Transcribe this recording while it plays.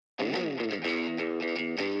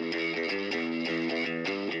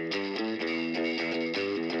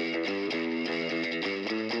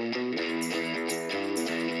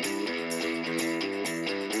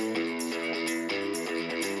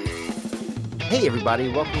Hey everybody,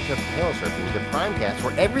 welcome to Panel Surfing, the Primecast,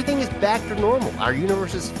 where everything is back to normal. Our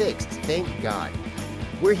universe is fixed, thank God.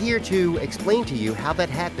 We're here to explain to you how that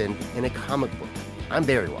happened in a comic book. I'm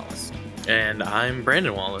Barry Wallace. And I'm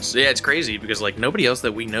Brandon Wallace. Yeah, it's crazy because nobody else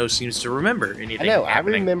that we know seems to remember anything. I know,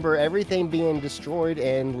 happening. I remember everything being destroyed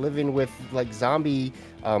and living with zombie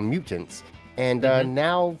mutants, and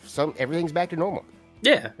now everything's back to normal.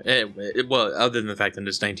 Yeah, well, other than the fact that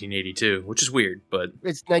it's 1982, which is weird, but...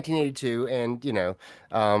 It's 1982, and,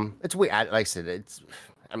 it's weird. Like I said,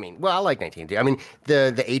 I like 1982. I mean,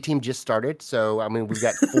 the A-Team just started, so, we've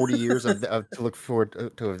got 40 years of to look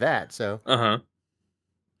forward to that, so. Uh-huh.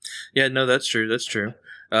 Yeah, no, that's true,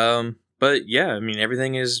 but, yeah,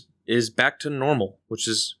 everything is back to normal, which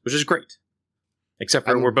is great. Except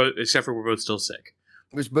for we're both still sick.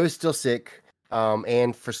 We're both still sick.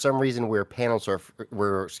 And for some reason we're podcasting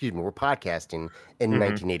in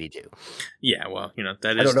 1982. Yeah, well,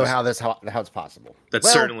 that is. I don't know how it's possible. That's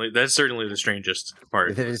certainly the strangest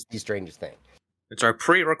part. It is the strangest thing. It's our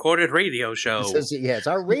pre-recorded radio show. It's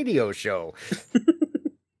our radio show.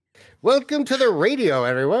 Welcome to the radio,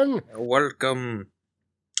 everyone. Welcome.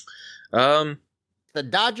 The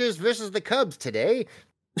Dodgers versus the Cubs today.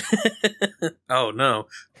 Oh no,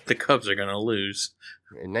 the Cubs are gonna lose.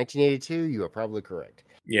 In 1982, you are probably correct.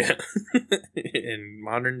 Yeah. In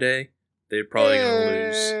modern day, they're probably going to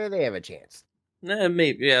lose. They have a chance.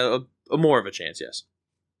 Maybe, yeah, a more of a chance, yes.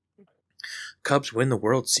 Cubs win the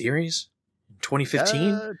World Series in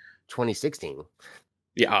 2015? 2016.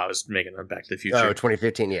 Yeah, I was making a Back to the Future. Oh,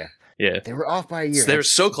 2015, yeah. Yeah. They were off by a year. They were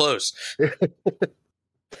so close.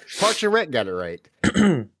 Parks and Rec got it right.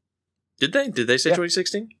 Did they? Did they say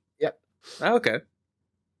 2016? Yep. Oh, okay.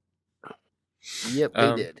 Yep,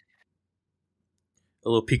 they did. A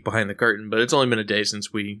little peek behind the curtain, but it's only been a day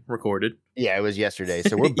since we recorded. Yeah, it was yesterday,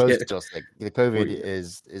 so we're both still sick. The COVID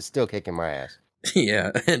is still kicking my ass.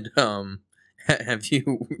 Yeah, and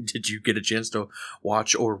did you get a chance to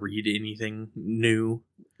watch or read anything new?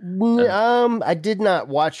 I did not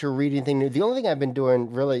watch or read anything new. The only thing I've been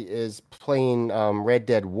doing really is playing Red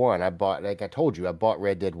Dead 1. I bought Red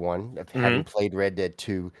Dead 1. I haven't played Red Dead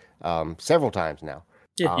 2 several times now.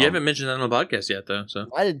 Yeah, you haven't mentioned that on the podcast yet, though. So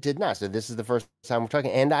I did not. So this is the first time we're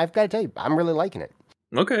talking, and I've got to tell you, I'm really liking it.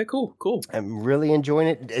 Okay, cool. I'm really enjoying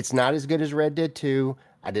it. It's not as good as Red Dead 2.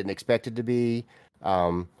 I didn't expect it to be.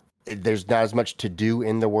 There's not as much to do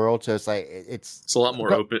in the world, so it's a lot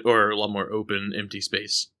more open, empty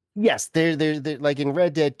space. Yes, there's like in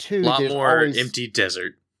Red Dead 2, a lot there's more always, empty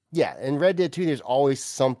desert. Yeah, in Red Dead 2, there's always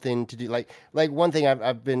something to do. Like one thing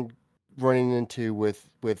I've been running into with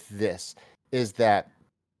this is that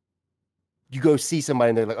you go see somebody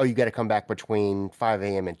and they're like, oh, you got to come back between 5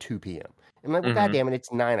 a.m. and 2 p.m. I'm like, well, goddamn it,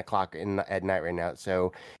 it's 9 o'clock at night right now.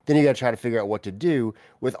 So then you got to try to figure out what to do.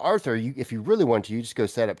 With Arthur, if you really want to, you just go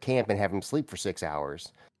set up camp and have him sleep for 6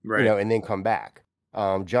 hours, right? And then come back.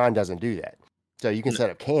 John doesn't do that. So you can set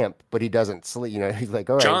up camp, but he doesn't sleep. He's like,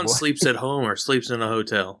 all right. John sleeps at home or sleeps in a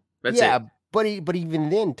hotel. That's it. Yeah, but even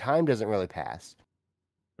then, time doesn't really pass.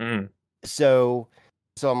 Mm. So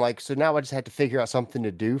I'm like, so now I just had to figure out something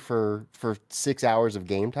to do for 6 hours of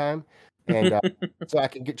game time, and so I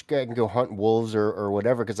can go hunt wolves or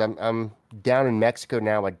whatever, because I'm down in Mexico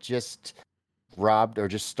now. I just robbed or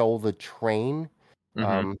just stole the train,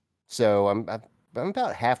 so I'm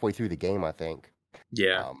about halfway through the game, I think.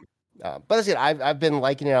 Yeah. But that's it. I've been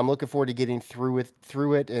liking it. I'm looking forward to getting through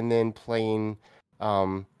it, and then playing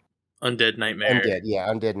Undead Nightmare.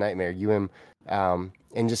 Undead Nightmare,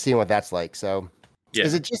 and just seeing what that's like. So. Yeah.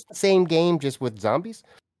 Is it just the same game, just with zombies?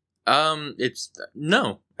 It's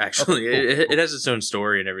no, actually, okay, cool. It has its own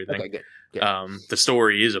story and everything. Okay, good. The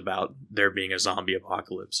story is about there being a zombie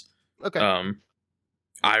apocalypse. Okay.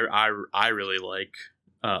 I really like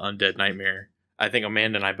Undead Nightmare. I think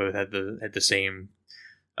Amanda and I both had the same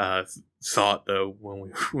thought though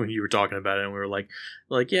when you were talking about it, and we were like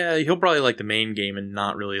yeah, he'll probably like the main game and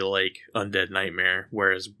not really like Undead Nightmare,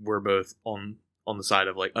 whereas we're both on the side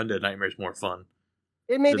of like Undead Nightmare is more fun.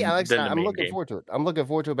 It may be, Alex. I'm looking forward to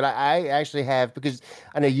it. But I actually have, because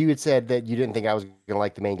I know you had said that you didn't think I was going to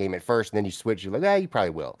like the main game at first, and then you switched. You're like, you probably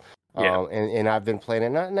will. Yeah. And I've been playing it,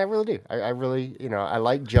 and I really do. I really, I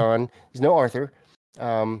like John. He's no Arthur.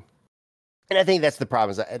 And I think that's the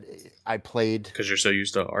problem. Is I played, because you're so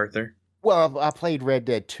used to Arthur. Well, I played Red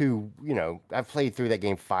Dead 2. I've played through that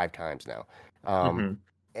game 5 times now. And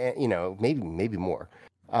maybe more.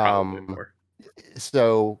 Probably more.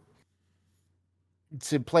 So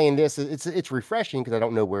playing this, it's refreshing because I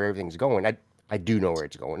don't know where everything's going. I do know where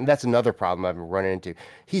it's going. And that's another problem I've been running into.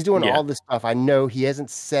 He's doing all this stuff. I know he hasn't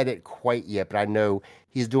said it quite yet, but I know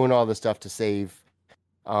he's doing all this stuff to save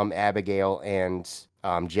Abigail, and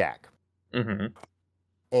Jack. Mm-hmm.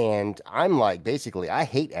 And I'm like, basically, I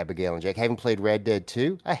hate Abigail and Jack. Having played Red Dead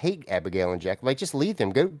 2, I hate Abigail and Jack. Like, just leave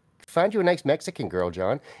them. Go find you a nice Mexican girl,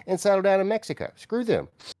 John, and settle down in Mexico. Screw them.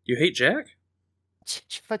 You hate Jack?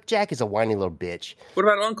 Fuck, Jack is a whiny little bitch. What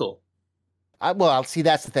about Uncle? Well, see,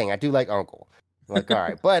 that's the thing. I do like Uncle. Like, all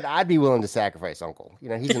right, but I'd be willing to sacrifice Uncle. You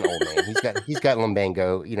know, he's an old man. He's got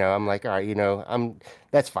lumbago. You know, I'm like, all right, you know,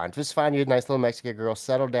 that's fine. Just find you a nice little Mexican girl,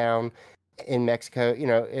 settle down in Mexico.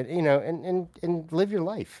 And live your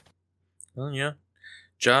life. Well, yeah.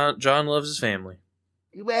 John loves his family.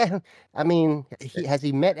 Well, I mean, has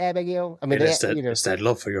he met Abigail? I mean, it's that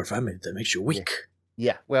love for your family that makes you weak.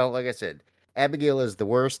 Yeah. Well, like I said, Abigail is the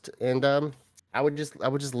worst, and I would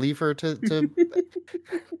just leave her to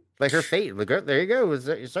like her fate. Like, there you go.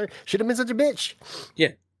 Sorry, should have been such a bitch. Yeah,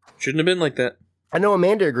 shouldn't have been like that. I know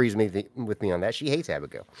Amanda agrees with me on that. She hates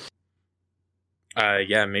Abigail.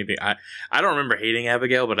 Yeah, maybe. I don't remember hating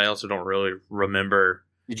Abigail, but I also don't really remember.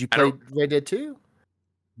 Did you play Red Dead 2?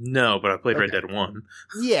 No, but I played Red Dead 1.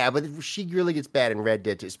 Yeah, but she really gets bad in Red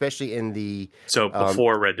Dead 2, especially in the... So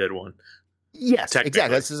before Red Dead 1. Yes,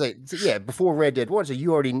 exactly. That's just like, yeah, before Red Dead 1. So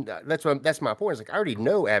you already... That's my point. It's like, I already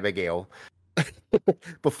know Abigail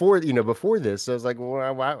before this. So I was like,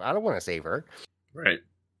 well, I don't want to save her. Right.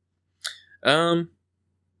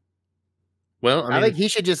 Well, I think he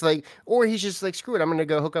should just he's just like, screw it, I'm going to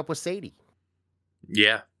go hook up with Sadie.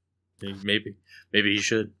 Yeah. Maybe he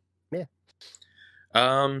should. Yeah.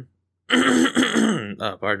 Oh,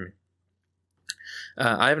 pardon me.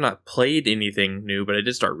 I have not played anything new, but I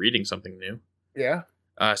did start reading something new. Yeah.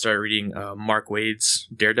 I started reading Mark Waid's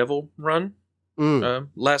Daredevil run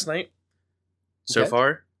last night. So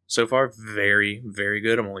far, very, very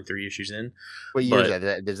good. I'm only 3 issues in. What year is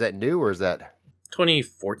that? Is that new or is that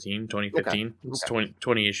 2014, 2015? Okay. It's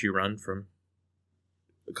 20 issue run from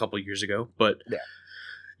a couple years ago, but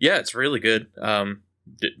yeah, it's really good.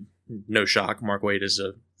 No shock, Mark Waid is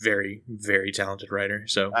a very, very talented writer.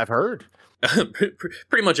 So I've heard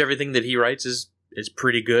pretty much everything that he writes is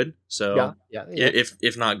pretty good. So yeah.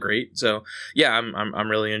 if not great. So yeah, I'm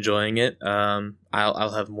really enjoying it.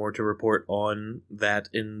 I'll have more to report on that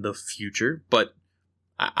in the future, but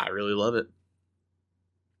I really love it.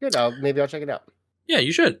 Good. Maybe I'll check it out. Yeah,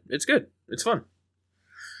 you should. It's good. It's fun.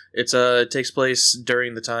 It takes place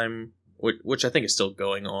during the time, which I think is still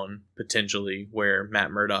going on, potentially, where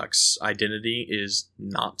Matt Murdock's identity is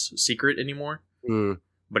not secret anymore.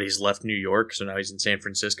 But he's left New York, so now he's in San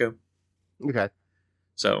Francisco. Okay.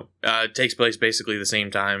 So it takes place basically the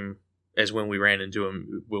same time as when we ran into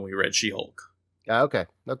him when we read She-Hulk. Okay.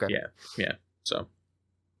 Yeah. So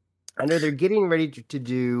I know they're getting ready to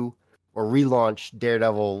do or relaunch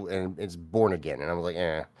Daredevil, and it's Born Again, and I was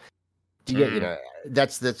like, Do you get,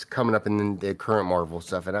 that's coming up in the current Marvel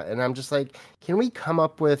stuff, and I'm just like, can we come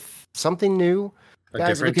up with something new,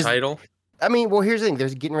 guys? A different title? I mean, well, here's the thing: they're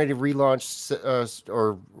getting ready to relaunch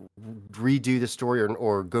or redo the story,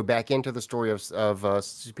 or go back into the story of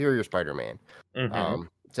Superior Spider-Man. Mm-hmm.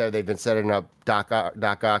 So they've been setting up Doc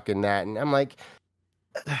Ock and that, and I'm like,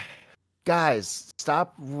 guys,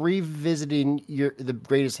 stop revisiting the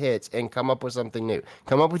greatest hits and come up with something new.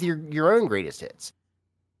 Come up with your own greatest hits.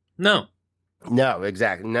 No,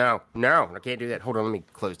 exactly. No, I can't do that. Hold on, let me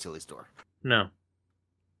close Tilly's door. No.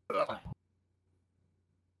 Ugh.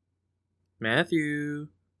 Matthew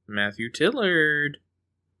Tillard,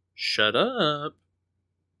 shut up.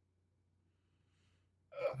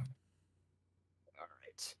 All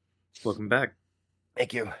right. Welcome back.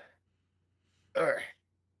 Thank you. All right.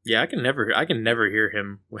 Yeah, I can never hear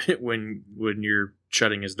him when you're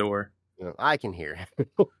shutting his door. I can hear him.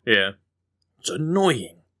 Yeah, it's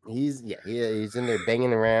annoying. He's in there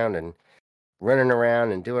banging around and running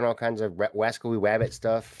around and doing all kinds of wascally wabbit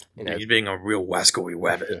stuff. He's being a real wascally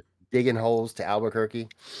wabbit. Digging holes to Albuquerque.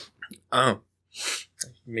 Oh,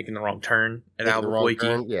 making the wrong turn at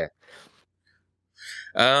Albuquerque. Yeah.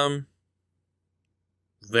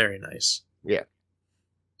 Very nice. Yeah.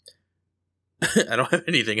 I don't have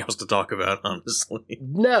anything else to talk about, honestly.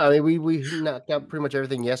 No, I mean, we knocked out pretty much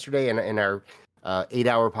everything yesterday in our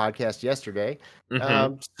 8-hour podcast yesterday.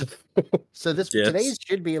 Mm-hmm. So today's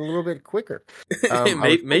should be a little bit quicker.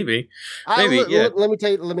 Maybe.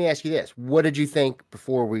 Let me ask you this: what did you think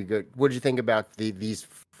before we go? What did you think about these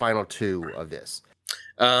final two of this?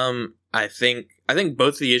 I think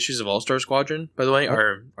both the issues of All-Star Squadron, by the way,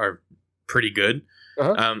 are pretty good.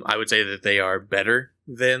 Uh-huh. I would say that they are better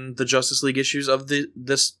than the Justice League issues of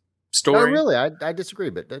this story. Oh, really? I disagree,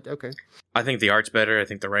 but okay. I think the art's better. I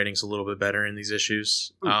think the writing's a little bit better in these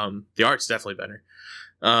issues. The art's definitely better.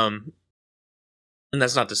 And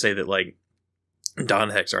that's not to say that, like, Don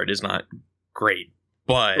Heck's art is not great,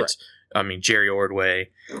 but Right. I mean Jerry Ordway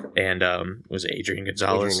and was it Adrian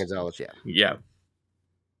Gonzalez? Adrian Gonzalez,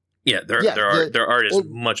 yeah. Their art is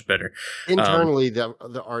much better. Internally, the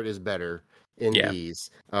art is better in these.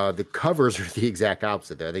 The covers are the exact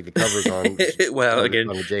opposite. Though I think the covers on on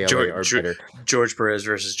the JLA are better. George Perez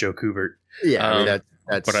versus Joe Kubert. Yeah, I mean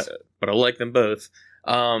that's. But I like them both.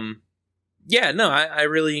 I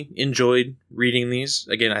really enjoyed reading these.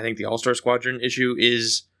 Again, I think the All-Star Squadron issue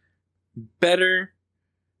is better.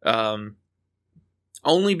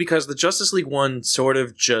 Only because the Justice League one sort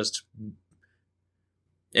of just,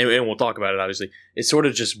 and we'll talk about it obviously, it sort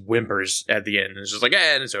of just whimpers at the end. It's just like,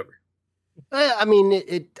 and it's over. I mean,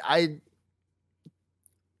 it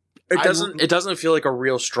doesn't feel like a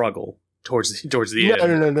real struggle towards the end.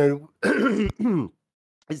 No.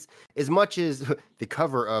 As much as the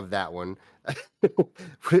cover of that one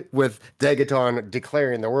with Degaton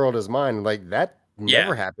declaring the world is mine, like that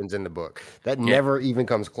never happens in the book. That never even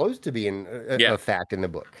comes close to being a fact in the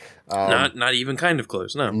book. Not even kind of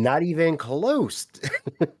close. No, not even close.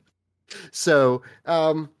 So,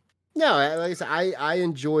 no, like I said, I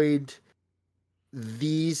enjoyed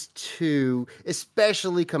these two,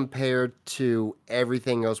 especially compared to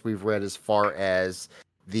everything else we've read as far as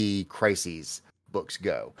the crises books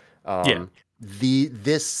go.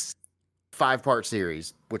 This 5-part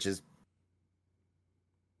series, which is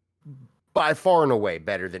by far and away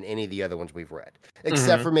better than any of the other ones we've read,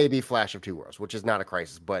 except for maybe Flash of Two Worlds, which is not a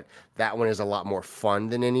crisis, but that one is a lot more fun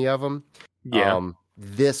than any of them.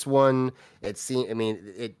 This one, it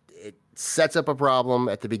sets up a problem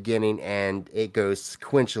at the beginning and it goes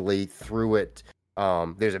sequentially through it.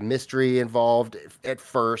 There's a mystery involved at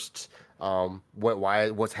first.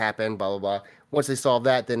 What's happened, blah blah blah. Once they solve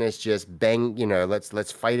that, then it's just bang, let's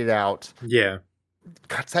fight it out. Yeah.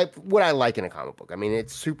 Type what I like in a comic book. I mean,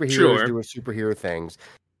 it's superheroes doing superhero things.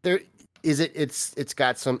 It's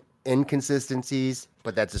got some inconsistencies,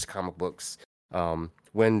 but that's just comic books.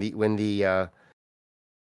 When the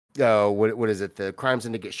what is it? The Crime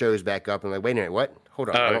Syndicate shows back up and like, wait a minute, what?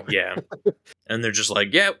 Hold on. And they're just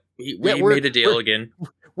like, we made a deal again.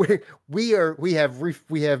 We have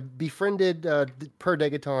befriended Per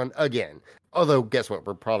Degaton again. Although, guess what?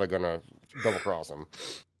 We're probably gonna double cross him.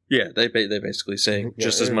 Yeah, they basically say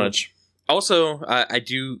just as much. Also, I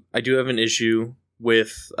do have an issue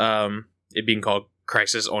with it being called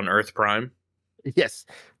Crisis on Earth Prime. Yes,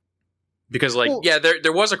 because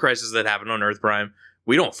there was a crisis that happened on Earth Prime.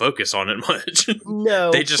 We don't focus on it much.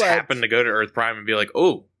 No, they just happen to go to Earth Prime and be like,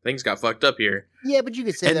 "Oh, things got fucked up here." Yeah, but you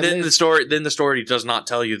could say and that. And then the story does not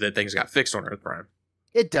tell you that things got fixed on Earth Prime.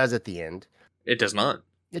 It does at the end. It does not.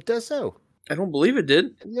 It does so. I don't believe it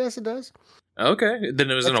did. Yes, it does. Okay, then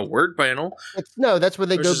it was in a word panel. That's where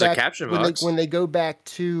they go back. A caption box. When they go back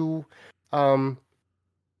to Cuba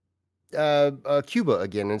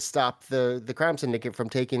again and stop the Crime Syndicate from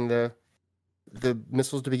taking the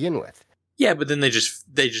missiles to begin with. Yeah, but then they just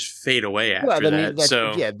fade away after that.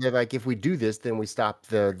 So they're like, if we do this, then we stop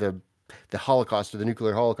the Holocaust or the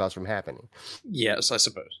nuclear Holocaust from happening. Yes, I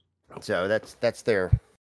suppose. So that's their.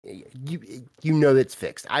 You know it's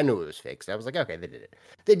fixed. I know it was fixed. I was like, okay, they did it.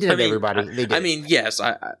 They did it, everybody. They did. I mean, yes,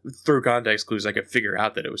 I through context clues, I could figure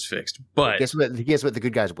out that it was fixed. But guess what? The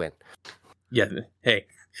good guys win. Yeah. Hey,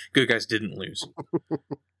 good guys didn't lose.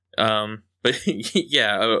 But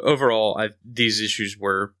yeah, overall, these issues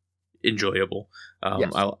were enjoyable.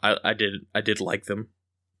 Yes. I did like them.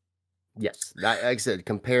 Yes, like I said,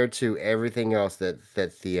 compared to everything else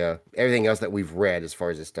everything else that we've read as far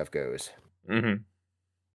as this stuff goes. Mm-hmm.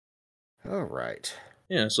 All right.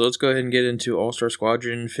 Yeah, so let's go ahead and get into All-Star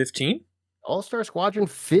Squadron 15. All-Star Squadron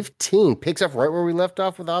 15 picks up right where we left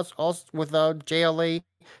off with JLA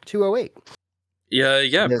 208.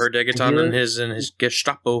 Yeah. Per Degaton and his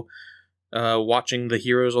Gestapo watching the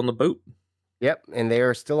heroes on the boat. Yep, and they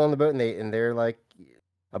are still on the boat, and they're like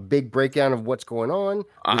a big breakdown of what's going on.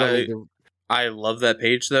 I love that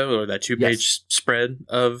page though, or that 2-page spread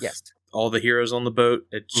of all the heroes on the boat.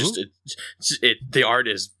 It's just the art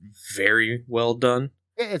is very well done.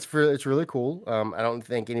 Yeah, it's really cool. I don't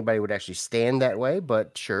think anybody would actually stand that way,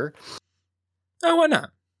 but sure. Oh, why not?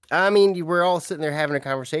 I mean, we're all sitting there having a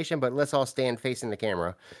conversation, but let's all stand facing the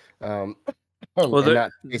camera. Well,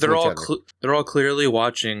 they're all clearly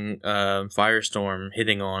watching Firestorm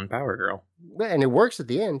hitting on Power Girl. And it works at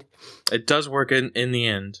the end. It does work in the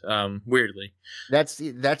end, weirdly. That's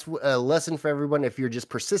a lesson for everyone. If you're just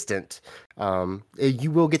persistent,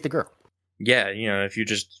 you will get the girl. Yeah, if you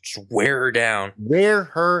just wear her down. Wear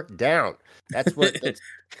her down. That's what.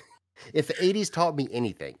 If the 80s taught me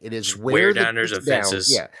anything, it is Just wear the down their nukes down.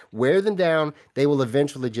 defenses. Yeah, wear them down. They will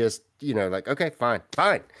eventually just, like, okay, fine.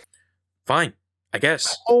 Fine, I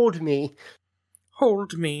guess. Hold me.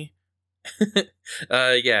 Hold me.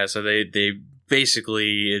 Yeah, so they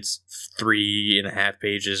basically, it's 3.5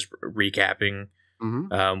 pages recapping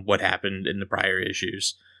what happened in the prior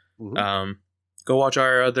issues. Mm-hmm. Go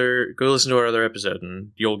listen to our other episode,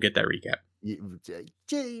 and you'll get that recap. Yeah.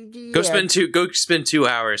 Go spend 2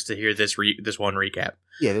 hours to hear this one recap.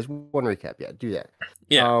 Yeah, there's one recap. Yeah, do that.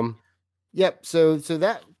 Yeah. Yep. So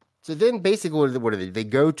then basically what are they? They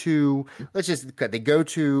go to, let's just cut. They go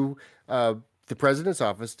to the president's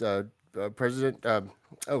office. President.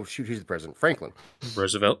 Oh shoot, who's the president? Franklin.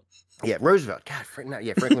 Roosevelt. Yeah, Roosevelt. God,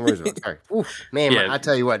 Franklin Roosevelt. Sorry. Oof, man, I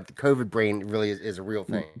tell you what, the COVID brain really is a real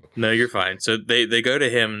thing. No, you're fine. So they go to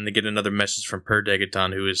him and they get another message from Per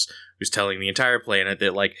Degaton, who's telling the entire planet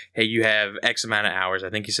that, like, hey, you have X amount of hours. I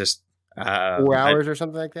think he says 4 hours or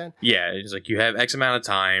something like that. Yeah, he's like, you have X amount of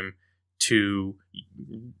time to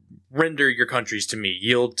render your countries to me,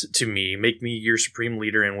 yield to me, make me your supreme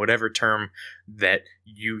leader in whatever term that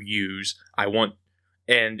you use. I want,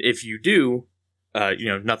 and if you do,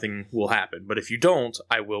 nothing will happen. But if you don't,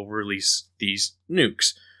 I will release these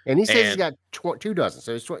nukes. And he says he's got 2 dozen,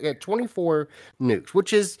 so he's got 24 nukes,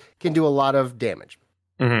 which can do a lot of damage.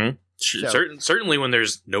 Mm-hmm. Certainly when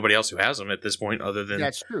there's nobody else who has them at this point other than...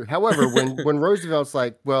 That's true. However, when Roosevelt's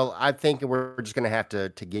like, well, I think we're just going to have to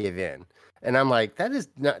give in. And I'm like, that is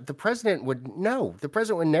not... The president would... No, the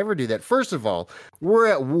president would never do that. First of all, we're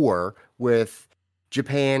at war with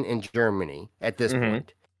Japan and Germany at this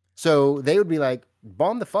point. So they would be like,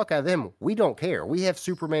 bomb the fuck out of them. We don't care. We have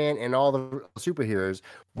Superman and all the superheroes.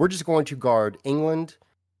 We're just going to guard England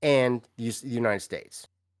and the United States.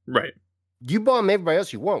 Right. You bomb everybody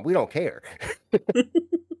else you want. We don't care.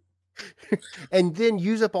 And then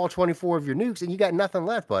use up all 24 of your nukes and you got nothing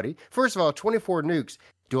left, buddy. First of all, 24 nukes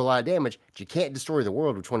do a lot of damage, but you can't destroy the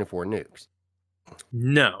world with 24 nukes.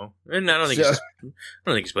 No. And I don't think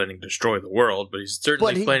he's planning to destroy the world, but he's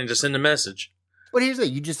certainly planning to send a message. But here's the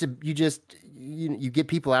thing, you get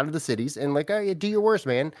people out of the cities and like, oh, do your worst,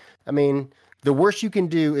 man. I mean, the worst you can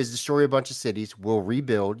do is destroy a bunch of cities. We'll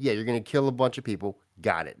rebuild. Yeah, you're going to kill a bunch of people.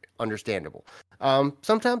 Got it. Understandable.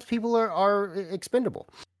 Sometimes people are expendable.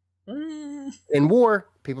 In war,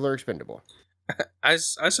 people are expendable. I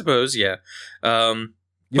suppose, yeah. You're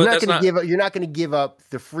not going to give up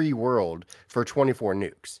the free world for 24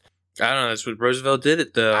 nukes. I don't know. That's what Roosevelt did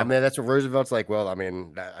it, though. I mean, that's what Roosevelt's like. Well, I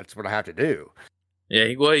mean, that's what I have to do. Yeah,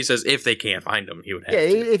 he says if they can't find him, he would have to.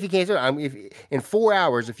 Yeah, if you can't do it, in 4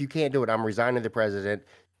 hours, if you can't do it, I'm resigning the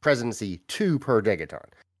presidency to Per Degaton.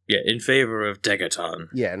 Yeah, in favor of Degaton.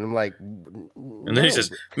 Yeah, and I'm like, and then he says,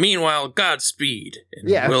 meanwhile, Godspeed.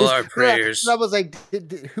 And will our prayers. I was like,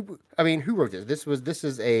 who wrote this?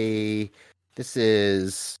 This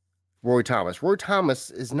is Roy Thomas. Roy Thomas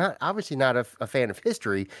is obviously not a fan of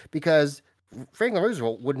history because Franklin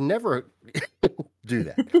Roosevelt would never do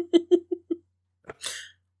that.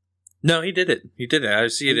 No, he did it. I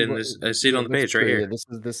see it I see it on the page right here.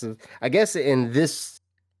 This is. I guess in this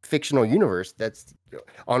fictional universe, that's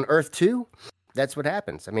on Earth 2. That's what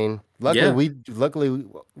happens. I mean, luckily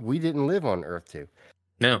we didn't live on Earth 2.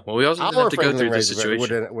 No, well, we also didn't have to go through this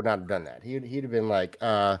situation. Would not have done that. He'd have been like,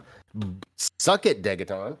 "Suck it,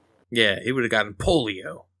 Degaton." Yeah, he would have gotten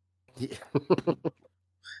polio. Yeah.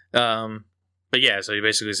 But yeah, so he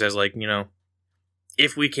basically says, like,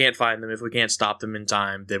 if we can't find them, if we can't stop them in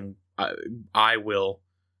time, then I will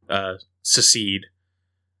secede.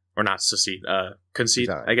 Or not secede, concede,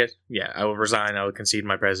 resign. I guess. Yeah, I will resign, I will concede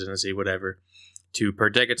my presidency, whatever, to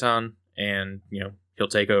Per Degaton, and, he'll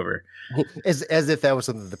take over. As if that was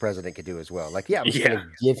something the president could do as well. Like, I'm just going to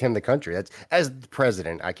give him the country. That's, as the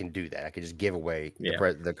president, I can do that. I can just give away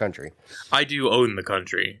the country. I do own the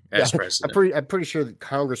country as president. I'm pretty sure that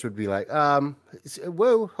Congress would be like,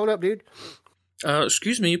 whoa, hold up, dude.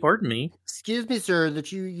 Excuse me, pardon me. Excuse me, sir,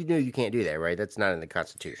 that you know you can't do that, right? That's not in the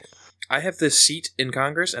Constitution. I have this seat in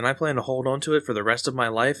Congress, and I plan to hold on to it for the rest of my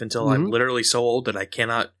life until I'm literally so old that I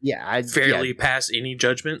cannot fairly pass any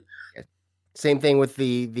judgment. Same thing with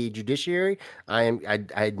the judiciary. I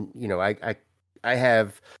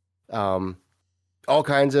have all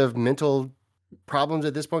kinds of mental problems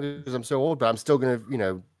at this point because I'm so old, but I'm still going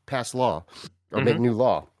to pass law or make new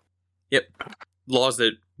law. Yep, laws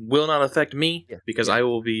that will not affect me because I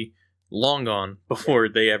will be long gone before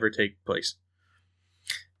they ever take place.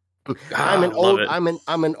 I'm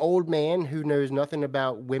an old man who knows nothing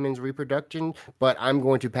about women's reproduction, but I'm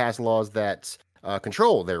going to pass laws that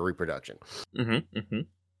control their reproduction.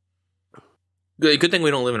 Good thing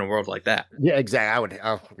we don't live in a world like that. Yeah, exactly.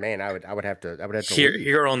 I would have to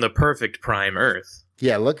Here on the perfect prime Earth.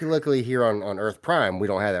 Yeah, luckily here on Earth Prime, we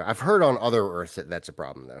don't have that. I've heard on other Earths that's a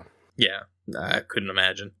problem, though. Yeah, I couldn't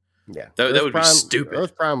imagine. Yeah, that would Prime, be stupid.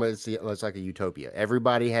 Earth Prime is like a utopia.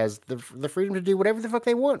 Everybody has the freedom to do whatever the fuck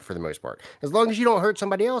they want for the most part. As long as you don't hurt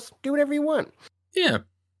somebody else, do whatever you want. Yeah.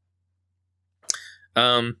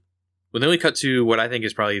 Well, then we cut to what I think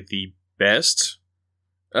is probably the best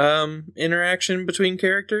interaction between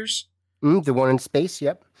characters. The one in space,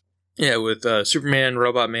 yep. Yeah, with Superman,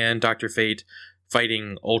 Robot Man, Dr. Fate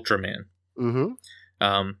fighting Ultraman. Mm-hmm.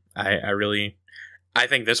 I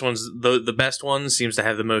think this one's the best one. Seems to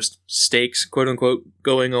have the most stakes, quote unquote,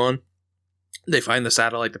 going on. They find the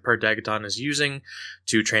satellite that Per Degaton is using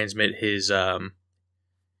to transmit his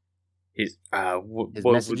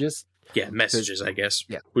messages. Messages. I guess.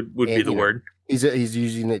 Yeah, would be the word. He's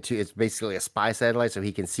using it to. It's basically a spy satellite, so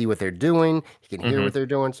he can see what they're doing. He can hear what they're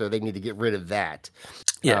doing. So they need to get rid of that.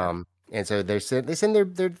 Yeah. And so they send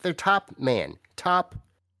their top man.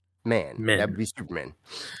 Men. That would be Superman.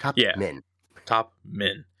 Top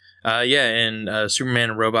men. And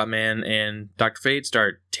Superman, Robot Man, and Dr. Fate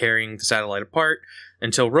start tearing the satellite apart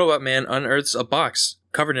until Robot Man unearths a box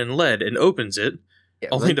covered in lead and opens it,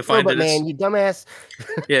 only to find that man, you dumbass.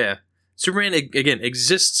 Yeah. Superman, again,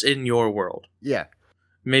 exists in your world. Yeah.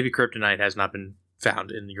 Maybe kryptonite has not been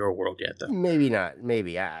found in your world yet, though. Maybe not.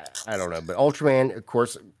 Maybe. I don't know. But Ultraman, of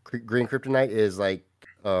course, green kryptonite is like...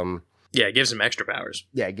 yeah, it gives him extra powers.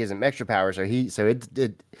 Yeah, it gives him extra powers.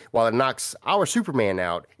 While it knocks our Superman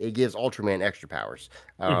out, it gives Ultraman extra powers.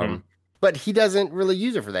 But he doesn't really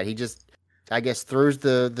use it for that. He just, I guess, throws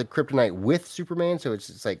the kryptonite with Superman, so it's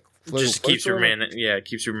just like just keep Superman. Yeah,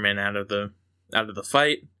 keep Superman out of the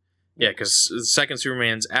fight. Yeah, because the second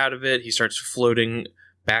Superman's out of it, he starts floating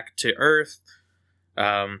back to Earth.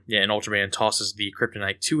 And Ultraman tosses the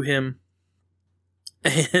kryptonite to him,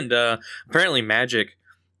 and apparently magic.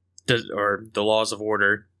 Or the laws of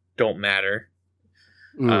order don't matter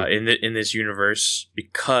in this universe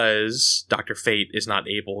because Dr. Fate is not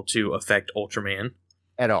able to affect Ultraman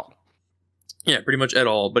at all. Yeah, pretty much at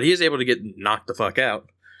all. But he is able to get knocked the fuck out.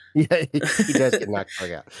 Yeah, he does get knocked the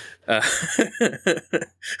fuck out.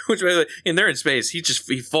 Which, by the way, and they're in space. He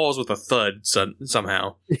falls with a thud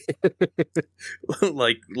somehow.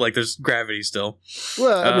 like there's gravity still.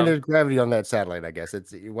 Well, I mean, there's gravity on that satellite. I guess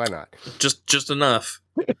why not? Just enough.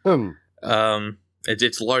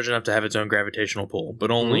 It's large enough to have its own gravitational pull,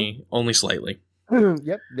 but only slightly.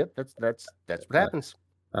 Yep. That's what happens.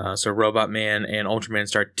 So Robot Man and Ultraman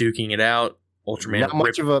start duking it out. Ultraman not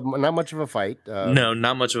much of a fight. No,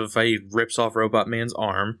 not much of a fight. He rips off Robot Man's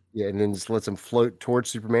arm. Yeah, and then just lets him float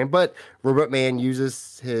towards Superman. But Robot Man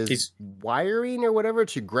uses his wiring or whatever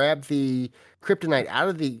to grab the kryptonite out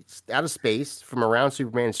of space from around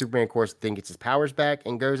Superman. And Superman, of course, then gets his powers back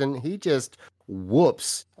and goes and he just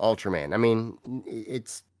whoops Ultraman. I mean,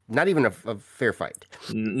 it's not even a fair fight.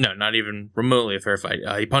 No, not even remotely a fair fight.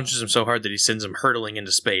 He punches him so hard that he sends him hurtling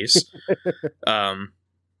into space.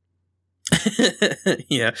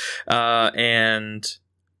 Yeah. And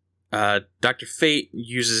Dr. Fate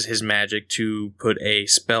uses his magic to put a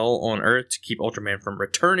spell on Earth to keep Ultraman from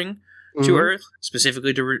returning to Earth,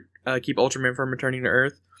 specifically to keep Ultraman from returning to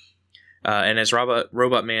Earth. And as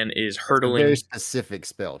Robot Man is hurtling... A very specific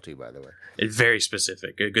spell, too, by the way. It's very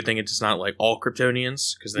specific. A good thing it's not like all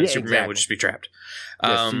Kryptonians, because then Superman would just be trapped.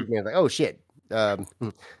 Superman's like, oh, shit. You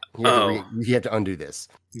have to undo this.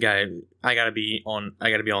 I gotta be on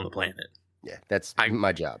the planet. Yeah, that's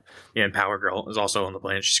my job. Yeah, and Power Girl is also on the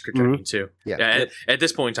planet. She's Kryptonian too. Yeah. At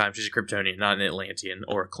this point in time, she's a Kryptonian, not an Atlantean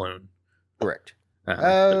or a clone. Correct.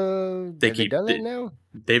 Have they done that now?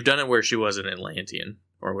 They've done it where she was an Atlantean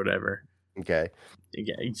or whatever. Okay.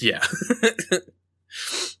 Yeah.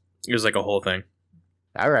 It was like a whole thing.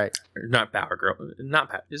 All right. Not Power Girl.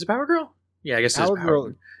 Is it Power Girl? Yeah, I guess Power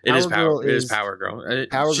Girl. It is Power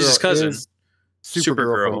Girl. She's his cousin.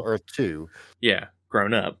 Supergirl from Earth 2. Yeah,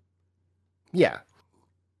 grown up. Yeah.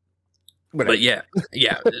 But yeah,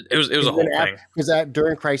 it was a whole thing. Because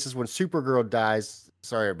during Crisis, when Supergirl dies,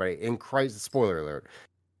 sorry everybody, in Crisis, spoiler alert,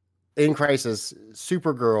 in Crisis,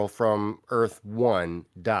 Supergirl from Earth 1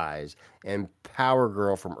 dies, and Power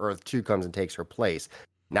Girl from Earth 2 comes and takes her place.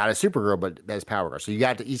 Not as Supergirl, but as Power Girl. So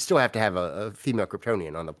you still have to have a female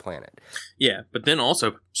Kryptonian on the planet. Yeah, but then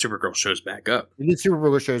also Supergirl shows back up. And then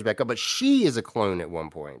Supergirl shows back up, but she is a clone at one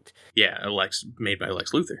point. Yeah, made by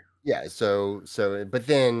Lex Luthor. Yeah, so but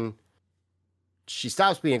then she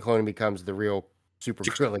stops being a clone and becomes the real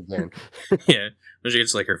Supergirl again. Yeah, when she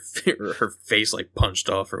gets like her face like punched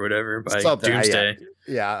off or whatever by Something, Doomsday.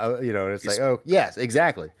 you know, it's like, oh yes,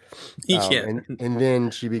 exactly. Yeah, And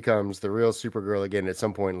then she becomes the real Supergirl again at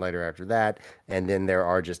some point later after that, and then there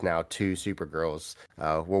are just now two Supergirls.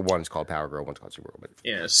 Well, one's called Power Girl, one's called Supergirl. But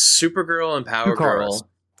yeah, Supergirl and Power Girl.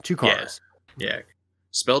 Two Karas. Yeah,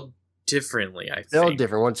 spelled differently. I They're all think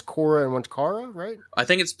different. One's Cora and one's Kara, right? I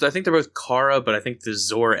think they're both Kara, but I think the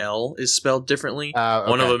Zor-El is spelled differently. Okay.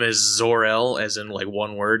 One of them is Zor-El, as in like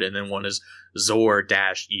one word, and then one is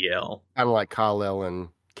Zor-El. Kind of like Kal-El and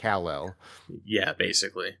Kal-El. Yeah,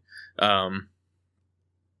 basically.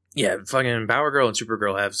 Yeah, fucking Power Girl and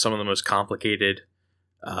Supergirl have some of the most complicated,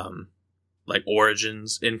 like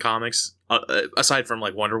origins in comics. Aside from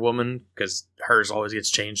like Wonder Woman, because hers always gets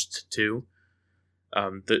changed too.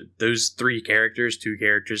 Those two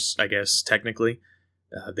characters, I guess technically,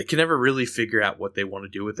 they can never really figure out what they want to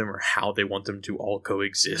do with them or how they want them to all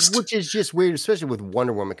coexist. Which is just weird, especially with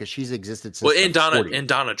Wonder Woman, because she's existed since. Well, and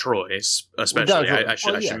Donna Troy, especially. I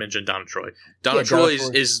should mention Donna Troy. Donna Troy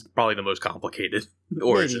is probably the most complicated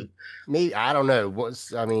origin. Maybe I don't know.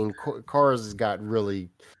 Kara's got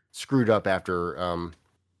really screwed up after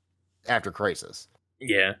Crisis.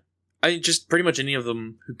 Yeah. Just pretty much any of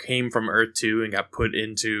them who came from Earth 2 and got put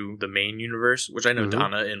into the main universe, which I know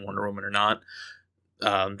Donna and Wonder Woman are not,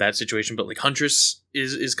 that situation. But like Huntress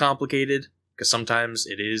is complicated because sometimes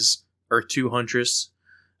it is Earth 2 Huntress,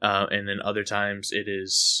 and then other times it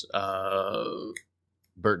is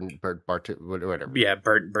Bert whatever. Yeah,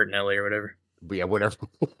 Bertinelli or whatever. Yeah, whatever.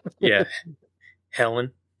 Yeah,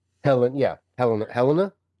 Helena. Yeah,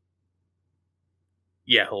 Helena.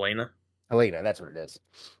 Yeah, Helena. Helena, that's what it is.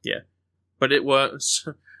 Yeah, but it was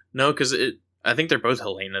no, because I think they're both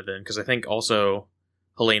Helena then, because I think also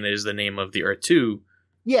Helena is the name of the Earth 2.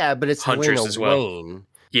 Yeah, but it's Huntress Helena as well. Wayne.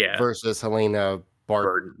 Yeah, versus Helena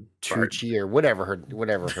Bartucci or whatever her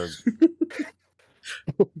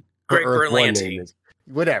Greg Berlanti.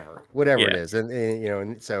 Whatever it is, and you know,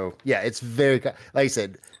 and so yeah, it's very like I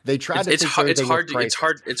said, they tried to. It's hard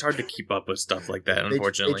to keep up with stuff like that.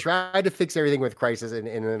 Unfortunately, they tried to fix everything with Crisis, and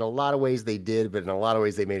in a lot of ways they did, but in a lot of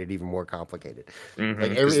ways they made it even more complicated. Mm-hmm.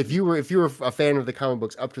 Like if you were a fan of the comic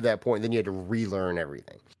books up to that point, then you had to relearn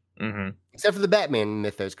everything. Mm-hmm. Except for the Batman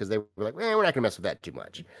mythos, because they were like, we're not gonna mess with that too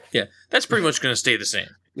much. Yeah, that's pretty much gonna stay the same.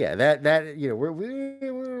 Yeah, that you know,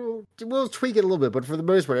 we'll tweak it a little bit, but for the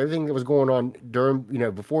most part, everything that was going on during, you know,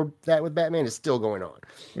 before that with Batman is still going on.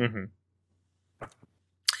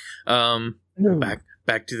 Mm-hmm.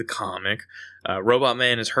 Back to the comic. Robot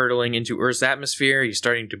Man is hurtling into Earth's atmosphere. He's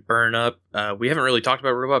starting to burn up. We haven't really talked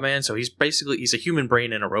about Robot Man, so he's a human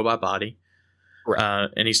brain in a robot body. Right.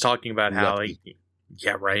 And he's talking about how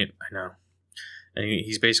yeah, right, I know. And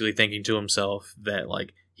he's basically thinking to himself that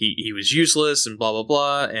like he was useless and blah blah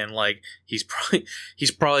blah, and like he's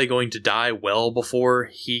probably going to die well before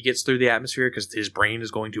he gets through the atmosphere because his brain is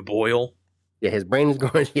going to boil. Yeah, his brain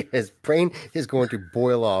is going to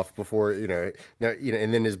boil off before you know,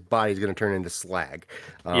 and then his body's going to turn into slag.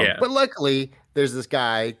 Yeah. But luckily, there's this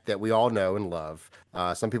guy that we all know and love.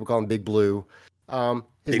 Some people call him Big Blue.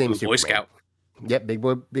 His name is Boy Scout. Yep, Big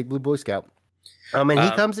Blue Boy Scout. And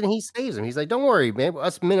he comes and he saves him. He's like, "Don't worry, man.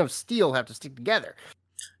 Us men of steel have to stick together."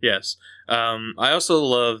 Yes. I also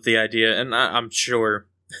love the idea, and I'm sure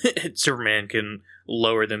Superman can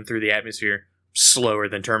lower them through the atmosphere slower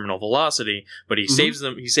than terminal velocity, but he saves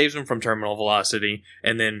them. He saves them from terminal velocity,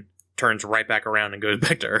 and then turns right back around and goes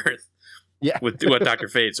back to Earth. Yeah, with Dr.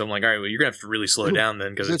 Fate. So I'm like, all right, well, you're gonna have to really slow down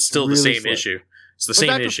then, because it's still really the same issue. It's the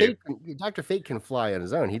same issue. Dr. Fate can fly on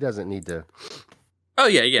his own. He doesn't need to. Oh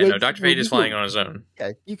yeah. No, Dr. Fate is flying on his own.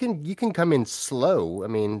 Yeah, you can come in slow. I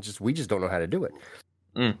mean, we just don't know how to do it.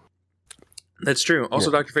 Mm. That's true.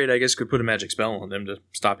 Also, yeah. Dr. Fate, I guess, could put a magic spell on them to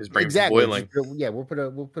stop his brain from boiling. Yeah, we'll put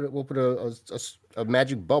a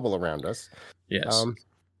magic bubble around us. Yes.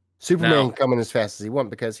 Superman can come in as fast as he wants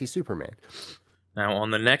because he's Superman. Now,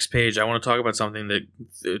 on the next page, I want to talk about something that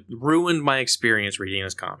ruined my experience reading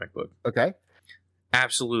this comic book. Okay.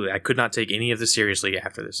 Absolutely, I could not take any of this seriously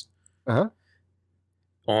after this.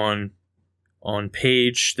 On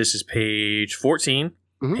page, this is page 14,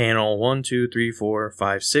 panel 1, 2, 3, 4,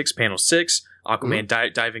 5, 6, panel 6,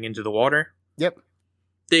 Aquaman diving into the water. Yep.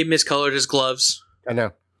 They miscolored his gloves. I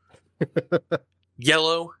know.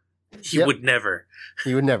 Yellow. He would never.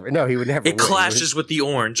 He would never. No, he would never. It clashes with the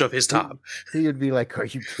orange of his top. He would be like, "Are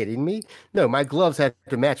you kidding me? No, my gloves have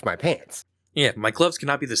to match my pants." Yeah, my gloves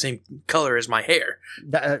cannot be the same color as my hair.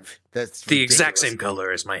 That's the exact same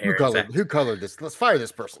color as my hair. Who colored this? Let's fire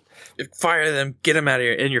this person. Fire them. Get him out of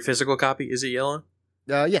here. In your physical copy, is it yellow?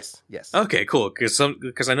 Yes, yes. Okay, cool. Because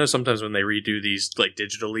I know sometimes when they redo these like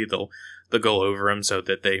digitally, they'll go over them so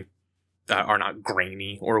that they are not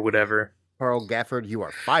grainy or whatever. Carl Gafford, you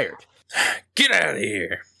are fired. Get out of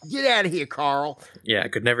here! Get out of here, Carl. Yeah, I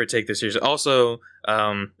could never take this seriously. Also,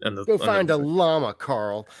 Go find a llama,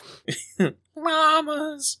 Carl.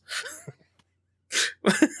 llamas.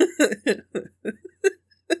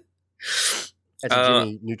 That's a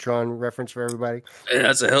Jimmy Neutron reference for everybody.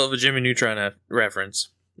 That's a hell of a Jimmy Neutron reference.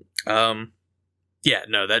 Yeah,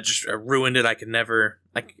 no, that just ruined it. I could never.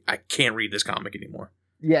 I can't read this comic anymore.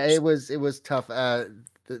 Yeah, it was tough.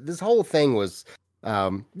 This whole thing was.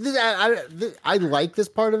 I like this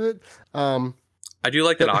part of it. I do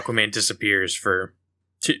like that Aquaman disappears for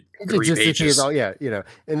 3 pages. Yeah,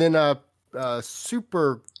 and then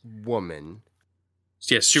Superwoman.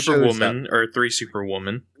 Yeah, Superwoman or 3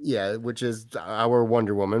 Superwoman. Yeah, which is our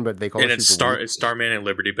Wonder Woman, but they call it Superwoman. It's Starman and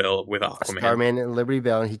Liberty Bell with Aquaman. Starman and Liberty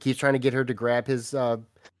Bell, and he keeps trying to get her to grab his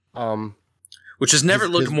which has never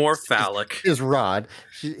looked more phallic. His rod.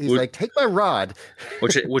 He's like, take my rod.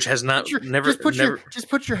 Which has not never. Just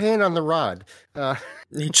put your hand on the rod.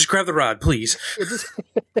 Just grab the rod, please.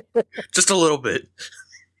 Just a little bit.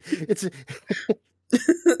 It's.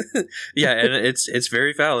 Yeah, and it's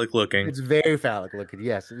very phallic looking. It's very phallic looking.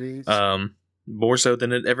 Yes. More so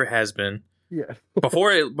than it ever has been. Yeah.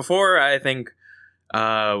 Before I think.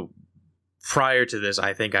 Prior to this,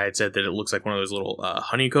 I think I had said that it looks like one of those little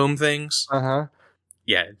honeycomb things.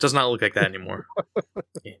 Yeah, it does not look like that anymore.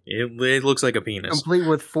 it looks like a penis, complete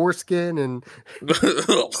with foreskin and.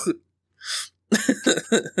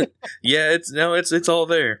 Yeah, it's all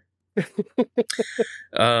there.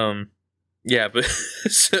 Yeah, but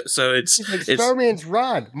so it's like Starman's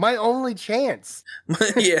rod, my only chance.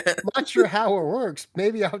 Yeah, not sure how it works.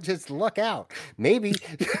 Maybe I'll just luck out. Maybe.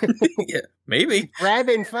 Yeah, maybe grab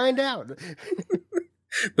it and find out.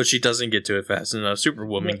 But she doesn't get to it fast enough.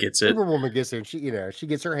 Superwoman gets it. Superwoman gets it. And she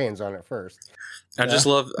gets her hands on it first. I just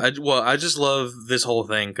love this whole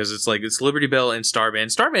thing because it's Liberty Bell and Starman.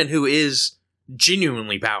 Starman, who is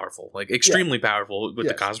genuinely powerful, like extremely powerful with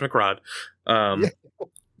the cosmic rod.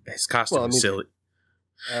 His costume is silly.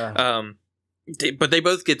 But they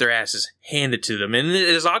both get their asses handed to them, and it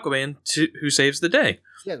is Aquaman who saves the day.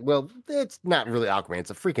 Yeah, well, it's not really Aquaman; it's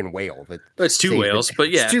a freaking whale. It's 2 whales, but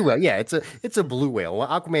yeah, it's 2 whales. Yeah, it's a blue whale. Well,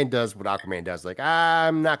 Aquaman does what Aquaman does. Like,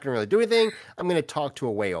 I'm not going to really do anything. I'm going to talk to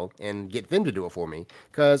a whale and get them to do it for me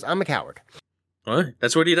because I'm a coward. Well,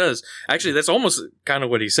 that's what he does. Actually, that's almost kind of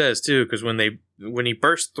what he says too, because when he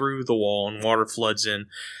bursts through the wall and water floods in,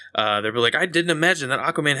 they're like, "I didn't imagine that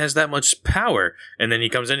Aquaman has that much power." And then he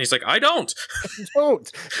comes in, he's like, "I don't.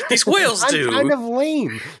 These whales do. I'm kind of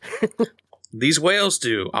lame. These whales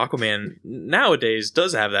do. Aquaman nowadays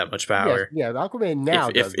does have that much power. Yeah, Aquaman now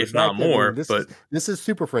does, if not more. This is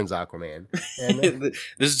Super Friends Aquaman. And,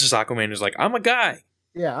 this is just Aquaman who's like, I'm a guy.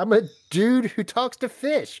 Yeah, I'm a dude who talks to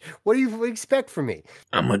fish. What do you expect from me?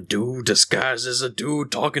 I'm a dude disguised as a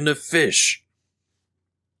dude talking to fish.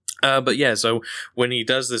 But yeah, so when he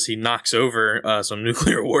does this, he knocks over some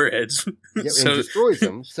nuclear warheads. And destroys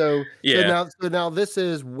them. So now this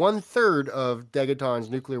is 1/3 of Degaton's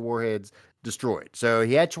nuclear warheads destroyed. So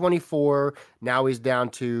he had 24. Now he's down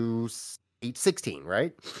to 16,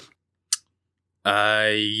 right?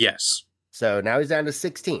 Yes. So now he's down to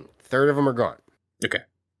 16. 1/3 of them are gone. Okay.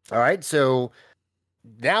 All right. So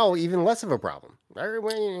now even less of a problem. I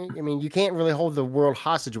mean, you can't really hold the world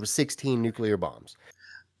hostage with 16 nuclear bombs.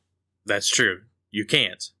 That's true. You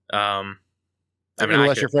can't.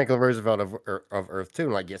 Unless you're Franklin Roosevelt of Earth 2,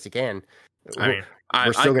 like, yes, you can. We're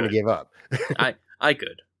still going to give up. I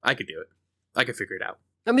could do it. I could figure it out.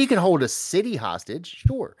 I mean, you can hold a city hostage,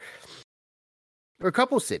 sure, or a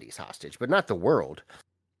couple cities hostage, but not the world.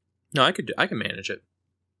 No, I can manage it.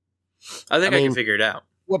 I can figure it out.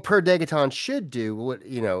 What Per Degaton should do,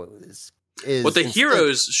 is what the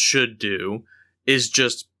heroes should do is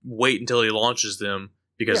just wait until he launches them,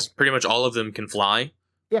 because pretty much all of them can fly.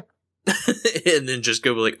 Yeah. And then just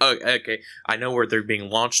go like, oh, okay, I know where they're being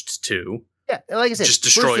launched to. Yeah, like I said, just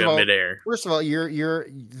destroy them midair. First of all,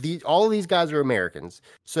 all of these guys are Americans,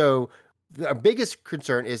 so our biggest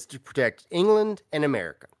concern is to protect England and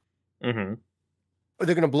America. Mm-hmm. Are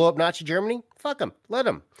they going to blow up Nazi Germany? Fuck them. Let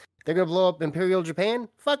them. They're going to blow up Imperial Japan?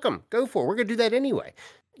 Fuck them. Go for it. We're going to do that anyway.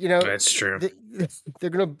 That's true. They're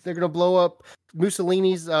gonna blow up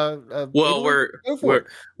Mussolini's. Well,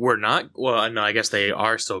 we're not. Well, no, I guess they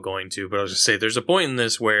are still going to. But I was just say, there's a point in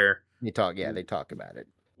this where they talk about it.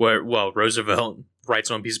 Where Roosevelt writes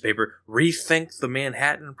on a piece of paper, "Rethink the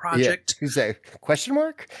Manhattan Project." Yeah. Who's that? Question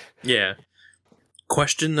mark? Yeah.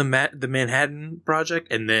 Question the Manhattan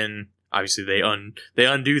Project, and then obviously they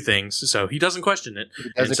undo things, so he doesn't question it. He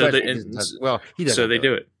doesn't question it. Well, he doesn't. So they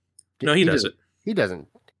do it. No, he does it. He doesn't.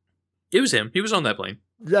 It was him. He was on that plane.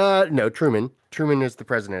 No, Truman. Truman is the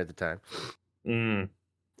president at the time. Mm.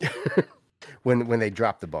 when they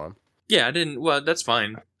dropped the bomb. Yeah, I didn't. Well, that's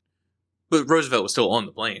fine. But Roosevelt was still on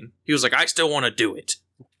the plane. He was like, I still want to do it.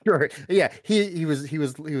 Sure. Yeah, he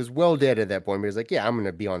was well dead at that point. But he was like, yeah, I'm going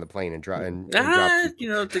to be on the plane and drop. You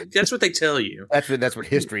know, that's what they tell you. That's what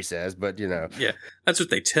history says. But you know, yeah, that's what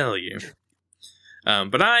they tell you.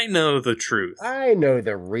 But I know the truth. I know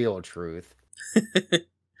the real truth.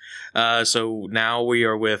 So now we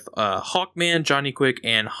are with Hawkman, Johnny Quick,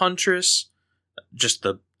 and Huntress. Just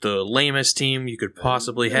the lamest team you could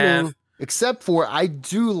possibly have. Except for, I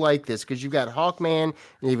do like this because you've got Hawkman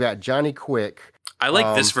and you've got Johnny Quick. I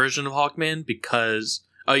like this version of Hawkman because...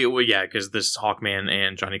 Oh, yeah, because this Hawkman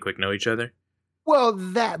and Johnny Quick know each other. Well,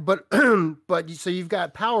 but so you've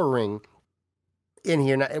got Power Ring in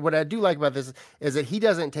here. And what I do like about this is that he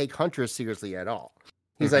doesn't take Huntress seriously at all.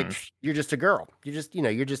 He's like, you're just a girl. You're just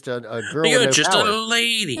a girl. You're with no just powers. a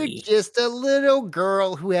lady. You're just a little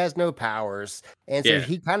girl who has no powers. And so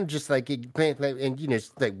he kind of just like, and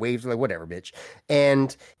like waves like whatever, bitch.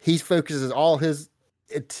 And he focuses all his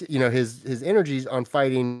energies on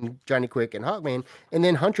fighting Johnny Quick and Hawkman. And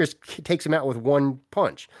then Huntress takes him out with one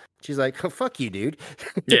punch. She's like, oh, fuck you, dude.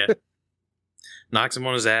 Yeah. Knocks him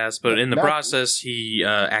on his ass. But in the process, he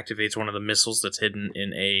activates one of the missiles that's hidden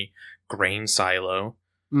in a grain silo.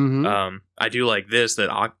 Mm-hmm. I do like this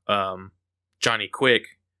that Johnny Quick,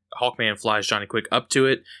 Hawkman flies Johnny Quick up to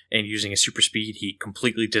it, and using his super speed, he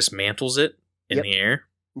completely dismantles it in the air.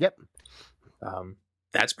 Yep.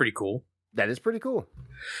 That's pretty cool. That is pretty cool.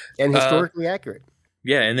 And historically accurate.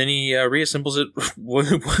 Yeah, and then he reassembles it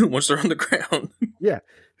once they're on the ground. Yeah.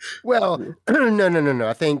 Well, no.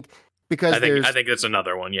 I think that's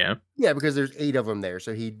another one, yeah. Yeah, because there's 8 of them there.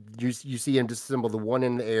 So you see him disassemble the one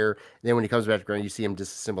in the air, and then when he comes back to the ground, you see him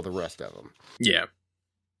disassemble the rest of them. Yeah.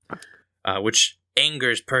 Which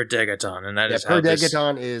angers Per Degaton, and that is Per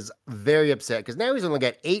Degaton is very upset, because now he's only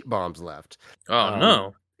got 8 bombs left. Oh,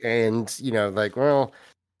 no. And, like,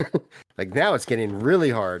 now it's getting really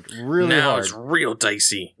hard. Now it's real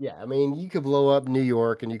dicey. Yeah, I mean, you could blow up New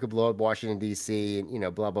York, and you could blow up Washington, D.C., and,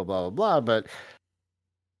 blah, blah, blah, blah, blah, but...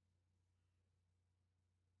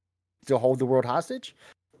 Still hold the world hostage?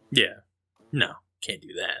 Yeah. No, can't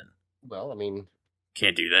do that. Well, I mean...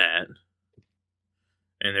 Can't do that.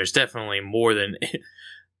 And there's definitely more than...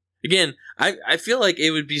 Again, I feel like it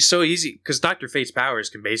would be so easy, because Dr. Fate's powers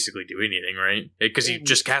can basically do anything, right? Because he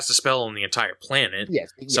just casts a spell on the entire planet.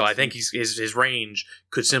 Yes. So I think his range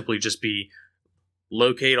could simply just be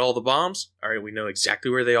locate all the bombs. All right, we know exactly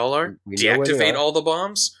where they all are. Deactivate all the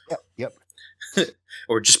bombs. Yep.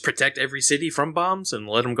 Or just protect every city from bombs and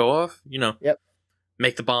let them go off. Yep.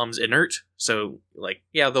 Make the bombs inert. So,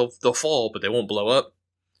 they'll fall, but they won't blow up.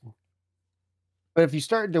 But if you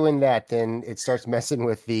start doing that, then it starts messing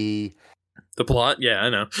with the plot. Yeah, I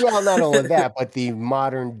know. Well, not only that, but the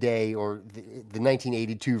modern day or the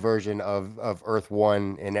 1982 version of Earth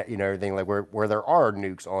 1 and everything, like where there are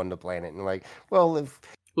nukes on the planet, and they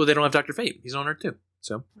don't have Dr. Fate. He's on Earth too.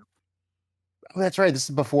 So. Oh, that's right. This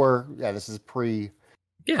is before. Yeah, this is pre.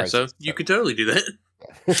 Yeah, so you could totally do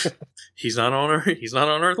that. He's not on Earth. He's not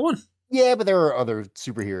on Earth 1. Yeah, but there are other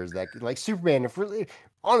superheroes that, like Superman.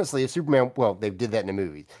 Honestly, if Superman, well, they did that in the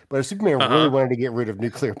movies, but if Superman really wanted to get rid of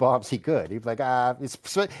nuclear bombs, he could. He'd be like, and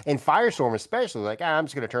Firestorm especially, like, I'm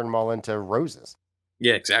just going to turn them all into roses.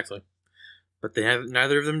 Yeah, exactly. But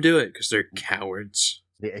neither of them do it because they're cowards.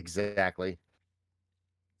 Yeah, exactly.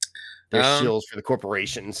 They're shills for the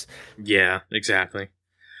corporations. Yeah, exactly.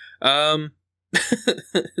 So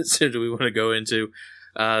do we want to go into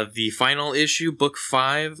the final issue, book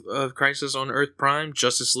 5 of Crisis on Earth Prime,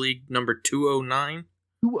 Justice League number 209?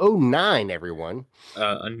 209, everyone.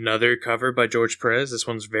 Another cover by George Perez. This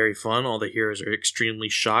one's very fun. All the heroes are extremely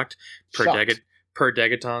shocked. Per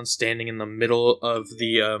Degaton standing in the middle of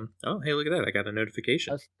the... oh, hey, look at that. I got a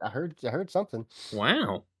notification. I heard something.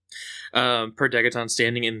 Wow. Per Degaton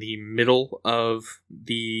standing in the middle of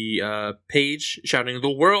the page, shouting, "The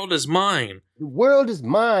world is mine! The world is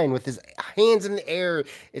mine!" with his hands in the air.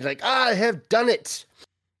 It's like, I have done it!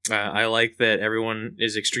 I like that everyone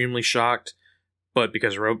is extremely shocked, but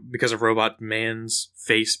because of Robot Man's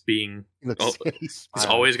face being... he's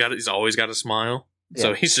always got a smile,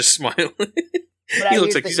 so he's just smiling. He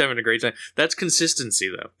looks like he's having a great time. That's consistency,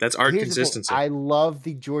 though. That's art consistency. I love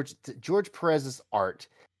the George Perez's art.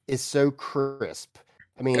 Is so crisp.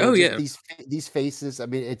 I mean, these faces. I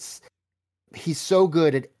mean, he's so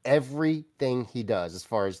good at everything he does as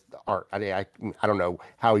far as the art. I don't know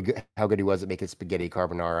how good he was at making spaghetti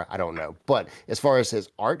carbonara. I don't know, but as far as his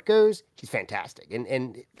art goes, he's fantastic,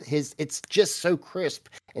 and his it's just so crisp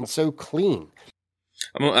and so clean.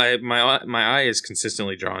 My eye is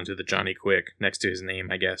consistently drawn to the Johnny Quick next to his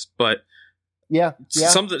name, I guess, but yeah.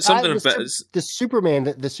 something about the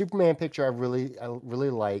Superman picture. I really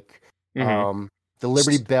like. Mm-hmm. The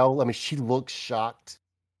Liberty Bell. I mean, she looks shocked.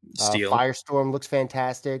 Steel. Firestorm looks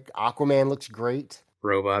fantastic. Aquaman looks great.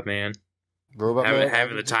 Robot Man.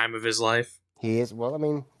 Having the time of his life. He is. Well, I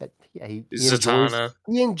mean, he Zatanna.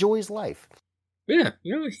 He enjoys life. Yeah,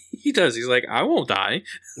 he does. He's like, I won't die.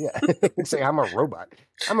 Yeah, it's like I'm a robot.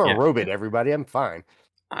 I'm a robot. Everybody, I'm fine.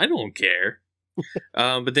 I don't care.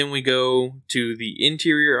 But then we go to the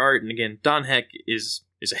interior art, and again, Don Heck is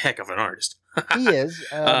a heck of an artist. He is,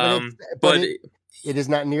 but it is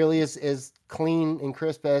not nearly as clean and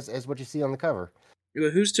crisp as what you see on the cover.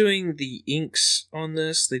 Who's doing the inks on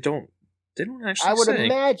this? They don't actually. I would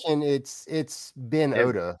imagine it's Ben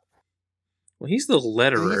Oda. Well, he's the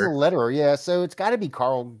letterer. He's a letterer, yeah. So it's got to be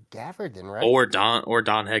Carl Gafford then, right? Or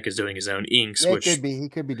Don Heck is doing his own inks. Yeah, it could be. He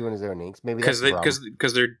could be doing his own inks. Maybe because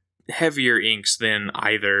they're heavier inks than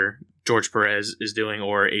either George Perez is doing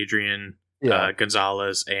or Adrian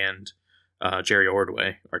Gonzalez and Jerry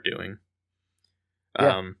Ordway are doing.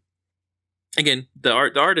 Yeah. Again, the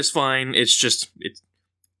art is fine. It's just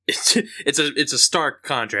it's a stark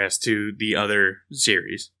contrast to the other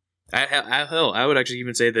series. I would actually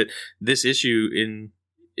even say that this issue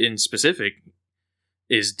in specific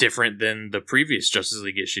is different than the previous Justice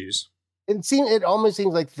League issues. It almost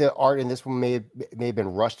seems like the art in this one may have been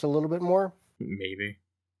rushed a little bit more. Maybe.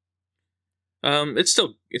 It's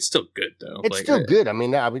still good though. It's still good. I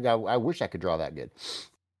mean, I wish I could draw that good.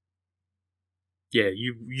 Yeah,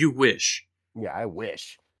 you wish. Yeah, I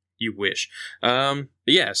wish. You wish.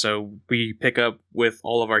 Yeah, so we pick up with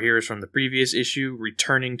all of our heroes from the previous issue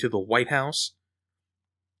returning to the White House.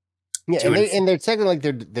 Yeah, and they're technically like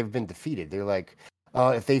they've been defeated. They're like,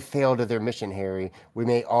 if they failed at their mission, Harry, we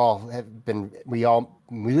may all have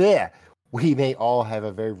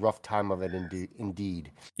a very rough time of it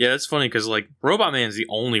indeed. Yeah, that's funny because like Robot Man is the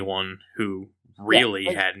only one who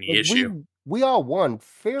really had any issue. We all won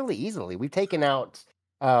fairly easily. We've taken out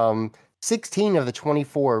 16 of the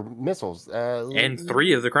 24 missiles. And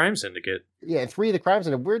 3 of the Crime Syndicate. Yeah, 3 of the Crime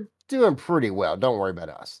Syndicate. We're doing pretty well. Don't worry about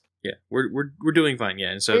us. Yeah, we're doing fine. Yeah,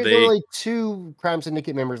 and so there's only 2 Crime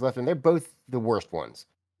Syndicate members left, and they're both the worst ones.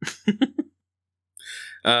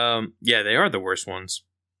 Yeah, they are the worst ones,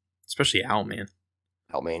 especially Owlman.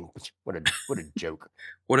 Owlman, what a joke!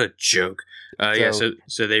 What a joke!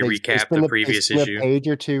 So they recap the previous issue. A page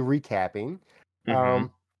or 2 recapping. Mm-hmm.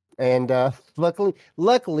 And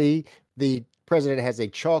luckily, the president has a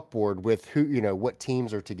chalkboard with what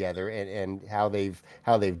teams are together and how they've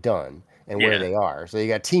done and where they are. So you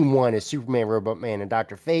got Team 1 is Superman, Robot Man, and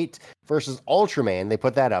Dr. Fate versus Ultraman. They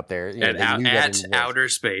put that up there at outer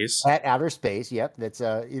space. At outer space, yep. That's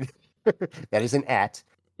that is an at.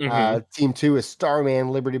 Mm-hmm. Team 2 is Starman,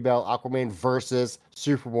 Liberty Bell, Aquaman versus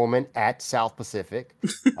Superwoman at South Pacific.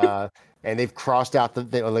 And they've crossed out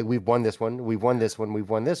we've won this one, we've won this one, we've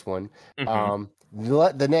won this one. Mm-hmm.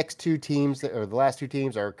 The next 2 teams, or the last 2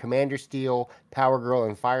 teams, are Commander Steel, Power Girl,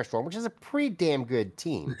 and Firestorm, which is a pretty damn good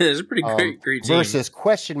team. It's a pretty great team. Versus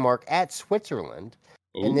Question Mark at Switzerland.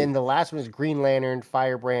 Ooh. And then the last one is Green Lantern,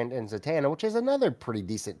 Firebrand, and Zatanna, which is another pretty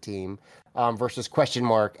decent team. Versus Question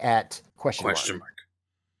Mark at Question Mark.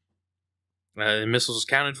 Missiles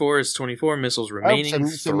counted for is 24. Missiles remaining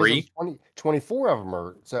 3. 24 of them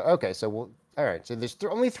are. So okay. So all right. So there's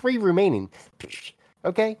only 3 remaining.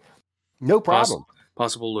 Okay. No problem.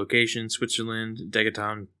 Possible location: Switzerland.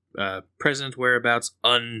 Degaton. President whereabouts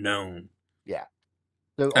unknown. Yeah.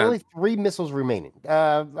 So only 3 missiles remaining.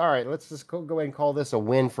 All right. Let's just go ahead and call this a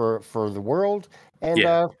win for the world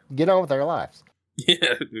and get on with our lives.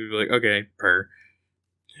 Yeah. Like, okay, Per.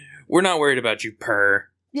 We're not worried about you, Per.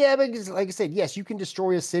 Yeah, because like I said, yes, you can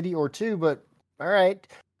destroy a city or 2, but all right,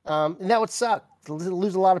 and that would suck to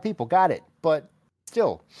lose a lot of people. Got it, but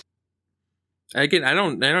still. Again, I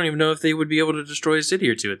don't even know if they would be able to destroy a city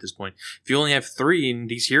or 2 at this point. If you only have 3 and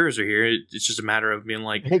these heroes are here, it's just a matter of being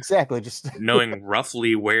like exactly just knowing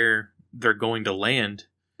roughly where they're going to land.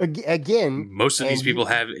 Again, most of these people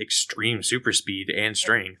have extreme super speed and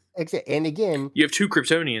strength. And again, you have 2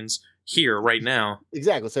 Kryptonians here right now.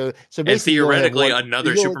 Exactly. So and theoretically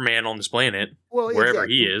another Superman on this planet, wherever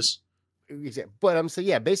he is. But so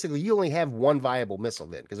yeah, basically you only have one viable missile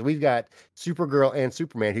then, because we've got Supergirl and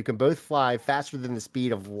Superman who can both fly faster than the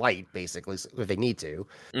speed of light, basically, if they need to.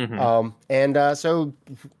 So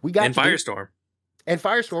we got and Firestorm. And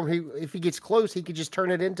Firestorm, if he gets close, he could just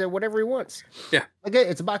turn it into whatever he wants. Yeah. Again,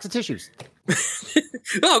 it's a box of tissues.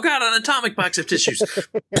 Oh God, an atomic box of tissues.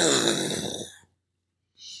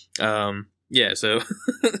 Yeah, so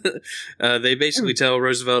they basically tell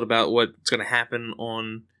Roosevelt about what's going to happen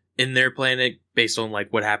in their planet based on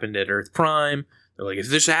like what happened at Earth Prime. They're like, if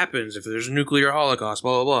this happens, if there's a nuclear holocaust,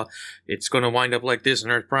 blah, blah, blah, it's going to wind up like this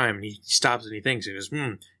in Earth Prime. And he stops and he thinks, he goes,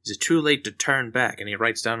 is it too late to turn back? And he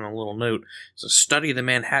writes down on a little note, so study the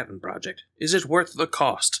Manhattan Project. Is it worth the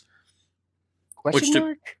cost?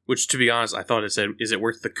 Which, to be honest, I thought it said, is it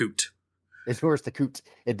worth the coot? It's worth the coot.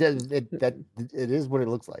 It does. It is what it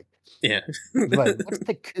looks like. Yeah. But what's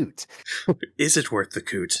the coot? Is it worth the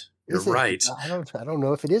coot? You're right. I don't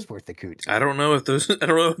know if it is worth the coot. I don't know if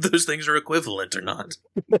those things are equivalent or not.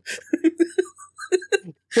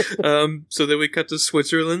 So then we cut to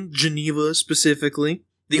Switzerland, Geneva specifically.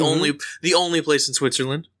 The only place in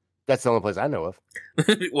Switzerland. That's the only place I know of.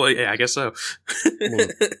 Well, yeah, I guess so.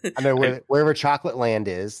 I know wherever Chocolate Land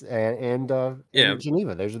is, and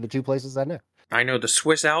Geneva. Those are the two places I know. I know the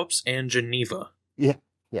Swiss Alps and Geneva. Yeah,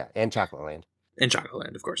 and Chocolate Land. And Chocolate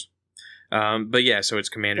Land, of course. But yeah, so it's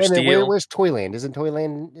Commander Steel. Where's Toyland? Isn't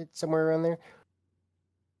Toyland somewhere around there?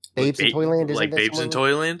 Babes in Toyland? Isn't like Babes in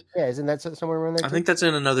Toyland? Yeah, isn't that somewhere around there? I think that's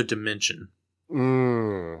in another dimension.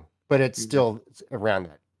 But it's still around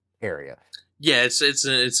that area. Yeah,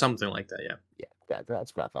 it's something like that. Yeah. Yeah,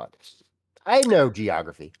 that's what I thought. I know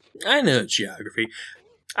geography. I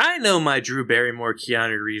know my Drew Barrymore,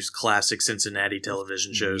 Keanu Reeves classic Cincinnati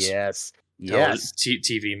television shows. Yes.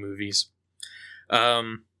 TV movies.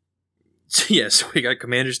 So we got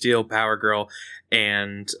Commander Steel, Power Girl,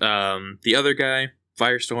 and the other guy,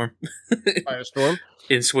 Firestorm.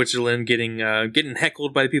 In Switzerland, getting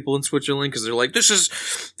heckled by people in Switzerland because they're like, this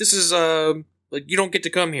is like, you don't get to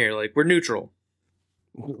come here. Like, we're neutral.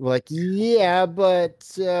 Like, yeah, but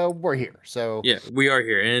we're here. So yeah, we are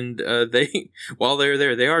here, and they, while they're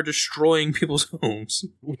there, they are destroying people's homes.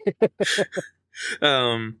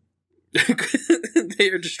 They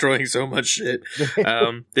are destroying so much shit.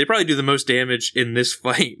 They probably do the most damage in this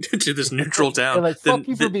fight to this neutral town. They're like, fuck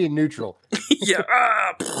you for being neutral. Yeah.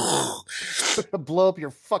 Blow up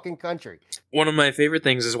your fucking country. One of my favorite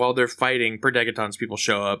things is while they're fighting, Per Degaton's people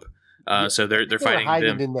show up. So they're fighting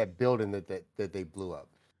hiding in that building that they blew up.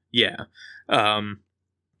 Yeah. At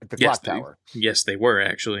the clock tower. Yes, they were,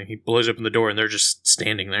 actually. He blows open the door and they're just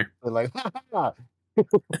standing there. They're like, ha.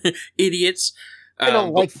 Idiots. I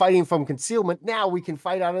don't like fighting from concealment. Now we can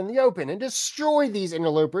fight out in the open and destroy these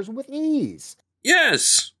interlopers with ease.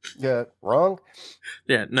 Yes. Yeah, wrong?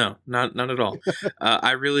 Yeah, no, not at all.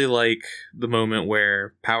 I really like the moment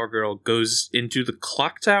where Power Girl goes into the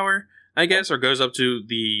clock tower, I guess, or goes up to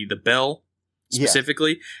the bell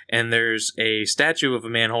specifically, and there's a statue of a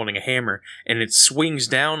man holding a hammer, and it swings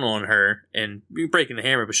down on her and breaking the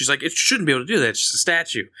hammer, but she's like, it shouldn't be able to do that, it's just a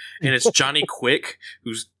statue. And it's Johnny Quick,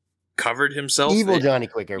 who's covered himself. Evil Johnny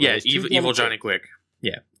Quick, everybody. Yeah, evil Johnny Quick.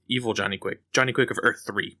 Yeah, evil Johnny Quick. Johnny Quick of Earth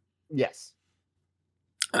 3. Yes.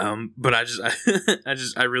 But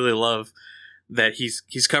I really love that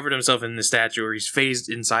he's covered himself in the statue, or he's phased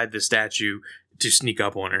inside the statue to sneak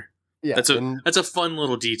up on her. Yeah, that's a fun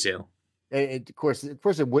little detail. Of course,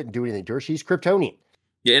 it wouldn't do anything to her. She's Kryptonian.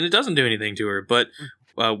 Yeah, and it doesn't do anything to her. But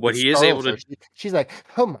what he is able to, she's like,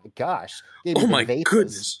 oh my gosh, oh my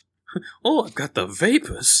goodness, oh, I've got the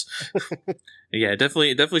vapors. Yeah, it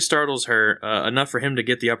definitely startles her enough for him to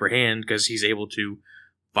get the upper hand because he's able to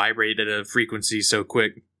vibrate at a frequency so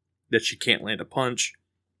quick that she can't land a punch.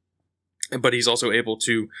 But he's also able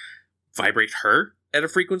to vibrate her at a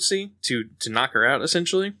frequency to knock her out,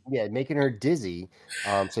 essentially. Yeah, making her dizzy,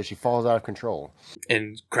 so she falls out of control.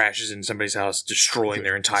 And crashes in somebody's house, destroying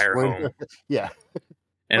their entire home. Yeah.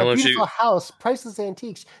 And my beautiful house, priceless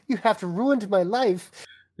antiques. You have to ruin my life.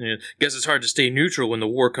 Yeah, guess it's hard to stay neutral when the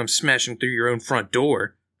war comes smashing through your own front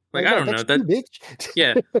door. Like, I don't know. That, bitch.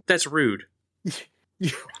 Yeah, that's rude.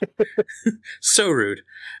 So rude.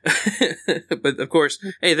 But of course,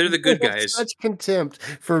 hey, they're the good guys. Such contempt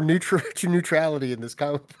for neutrality in this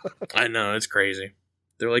comic book. I know, it's crazy.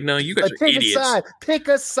 They're like, no, you guys are idiots. Pick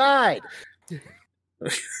a side.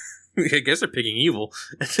 I guess they're picking evil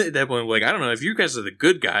at that point. Like, I don't know if you guys are the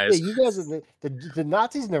good guys. Yeah, you guys are the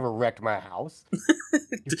Nazis never wrecked my house.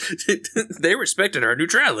 They respected our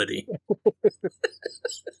neutrality.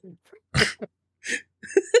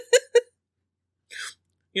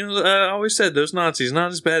 I always said those Nazis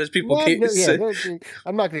not as bad as people say.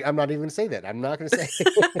 I'm not even going to say that. I'm not going to say.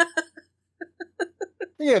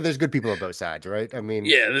 Yeah, there's good people on both sides, right? I mean,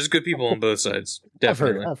 yeah, there's good people on both sides.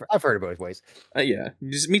 Definitely, I've heard it both ways. Yeah,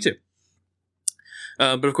 me too.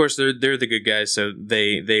 But of course, they're the good guys, so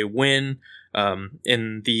they win.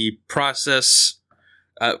 In the process,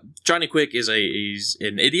 Johnny Quick he's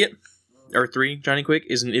an idiot. Earth 3, Johnny Quick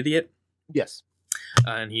is an idiot. Yes.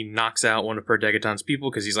 And he knocks out one of Per Degaton's people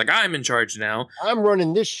because he's like, I'm in charge now. I'm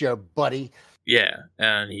running this show, buddy. Yeah,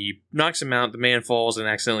 and he knocks him out. The man falls and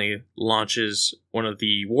accidentally launches one of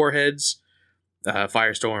the warheads.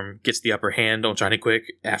 Firestorm gets the upper hand on Johnny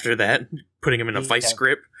Quick after that, putting him in a vice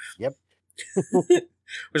grip. Yep. Which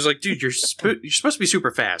is like, dude, you're supposed to be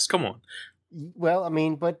super fast. Come on. Well, I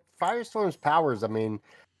mean, but Firestorm's powers, I mean,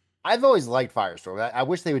 I've always liked Firestorm. I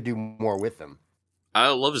wish they would do more with him. I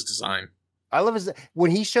love his design. I love his...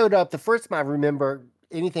 When he showed up, the first time I remember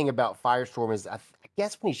anything about Firestorm is, I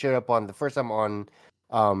guess when he showed up the first time on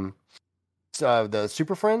the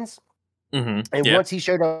Super Friends. Mm-hmm. And once he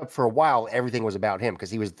showed up for a while, everything was about him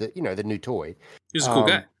because he was the new toy. He was a cool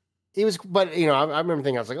guy. He was, but I remember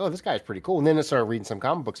thinking, I was like, oh, this guy's pretty cool. And then I started reading some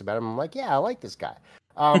comic books about him. I'm like, yeah, I like this guy.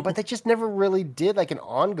 But they just never really did like an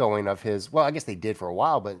ongoing of his. Well, I guess they did for a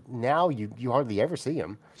while, but now you hardly ever see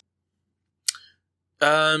him.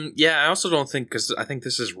 Yeah, I also don't think, because I think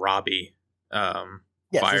this is Robbie,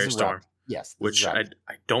 yes, Firestorm. Yes, which I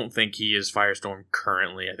don't think he is Firestorm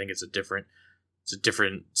currently. I think it's a different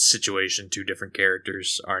situation. Two different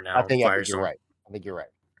characters are now Firestorm. I think you're right.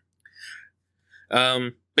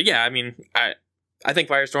 But yeah, I mean, I think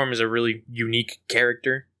Firestorm is a really unique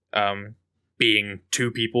character. Being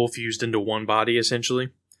two people fused into one body, essentially.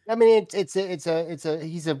 I mean, he's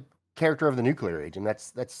a character of the nuclear age, and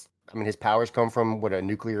that's. I mean, his powers come from a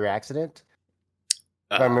nuclear accident.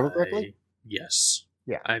 If I remember correctly. Yes.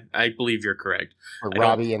 Yeah, I believe you're correct. Where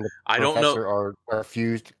Robbie and the professor don't know. are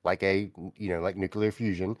fused like like nuclear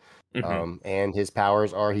fusion. Mm-hmm. And his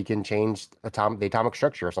powers are he can change the atomic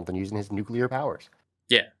structure or something using his nuclear powers.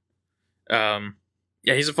 Yeah.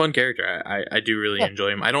 Yeah, he's a fun character. I do really enjoy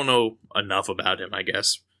him. I don't know enough about him, I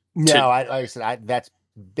guess. No, like I said, that's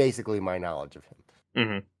basically my knowledge of him.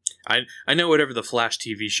 Mm-hmm. I know whatever the Flash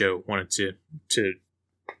TV show wanted to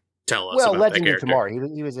tell us. Well, about Legends that character. of Tomorrow.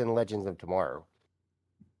 He was in Legends of Tomorrow.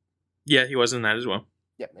 Yeah, he was in that as well.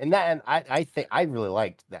 Yeah, and I think I really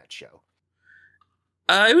liked that show.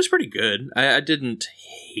 It was pretty good. I didn't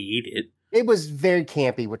hate it. It was very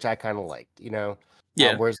campy, which I kind of liked.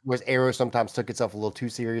 Yeah. Whereas Arrow sometimes took itself a little too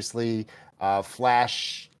seriously.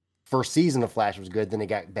 Flash, first season of Flash was good. Then it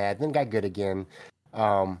got bad. Then it got good again.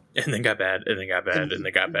 And then got bad. And then got bad. And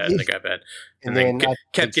then got bad. And then got bad. And then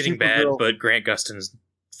kept getting bad. But Grant Gustin's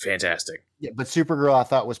fantastic. Yeah, but Supergirl I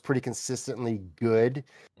thought was pretty consistently good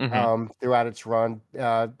throughout its run.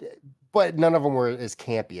 But none of them were as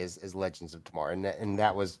campy as Legends of Tomorrow, and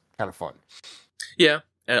that was kind of fun. Yeah,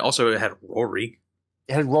 and also it had Rory.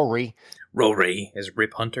 It had Rory. Rory is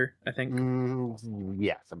Rip Hunter, I think.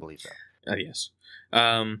 Yes, I believe so. Yes.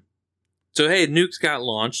 So hey, nukes got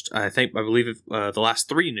launched. I believe the last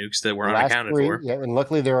 3 nukes that were unaccounted for. Yeah, and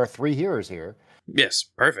luckily there are 3 heroes here. Yes,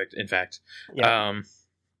 perfect. In fact, yeah.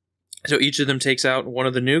 So each of them takes out one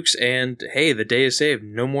of the nukes, and hey, the day is saved.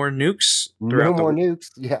 No more nukes. No more nukes.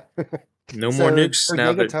 Yeah. No more nukes. Per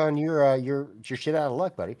Degaton, you're shit out of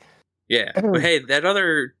luck, buddy. Yeah, but hey, that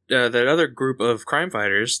other group of crime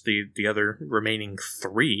fighters, the other remaining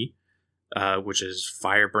 3, which is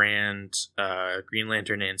Firebrand, Green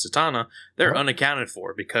Lantern, and Satana, they're unaccounted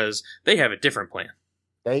for because they have a different plan.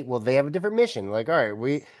 They have a different mission. Like, all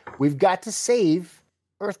right, we've got to save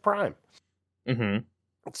Earth Prime. Mm-hmm.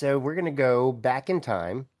 So we're gonna go back in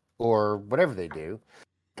time, or whatever they do.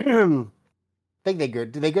 I think they go.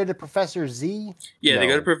 Do they go to Professor Z? Yeah, No. they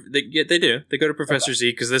go to they do. They go to Professor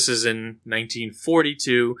Z because this is in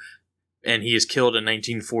 1942, and he is killed in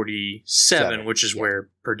 1947, which is where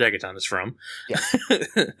Per Degaton is from. Yeah.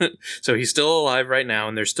 So he's still alive right now,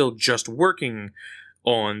 and they're still just working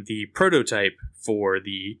on the prototype for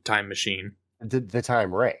the time machine. The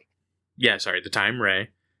Time Ray. Yeah, sorry, the Time Ray.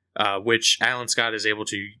 Which Alan Scott,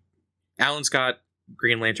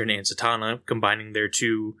 Green Lantern, and Satana, combining their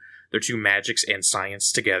two magics and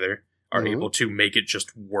science together, are able to make it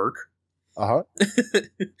just work.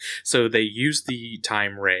 So they use the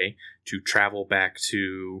Time Ray to travel back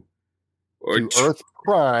to Earth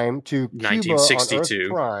Prime, to Cuba 1962. on Earth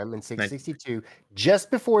Prime in 662,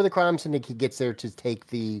 just before the crime syndicate gets there to take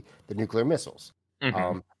the nuclear missiles.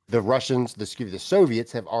 Mm-hmm. The Russians, the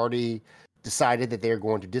Soviets, have already decided that they're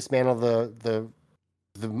going to dismantle the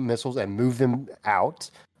missiles and move them out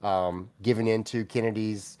giving in to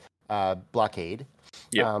Kennedy's blockade.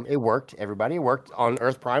 Yeah. It worked. Everybody, it worked on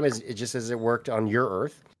Earth Prime just as it worked on your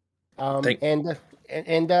Earth. And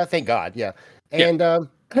thank God, yeah. And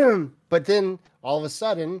but then all of a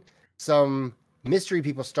sudden, some mystery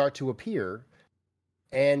people start to appear,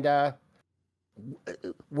 and who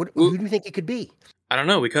do you think it could be? I don't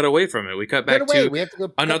know. We cut away from it. We cut back we to have to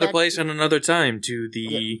go another place and another time to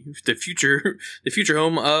the future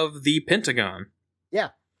home of the Pentagon.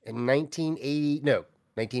 Yeah, in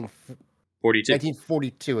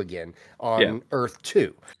 1942 again on Earth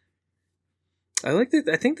 2. I like that.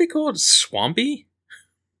 I think they call it swampy.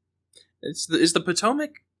 Is the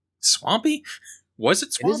Potomac swampy? Was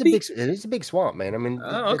it swampy? It is a big swamp, man. I mean,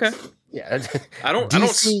 okay. Yeah. I don't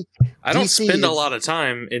spend a lot of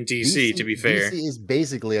time in DC, to be fair. DC is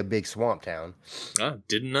basically a big swamp town. Oh,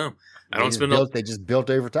 didn't know. They just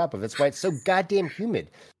built over top of it. That's why it's so goddamn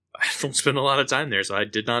humid. I don't spend a lot of time there, so I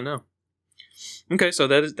did not know. Okay, so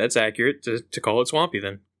that's accurate to call it swampy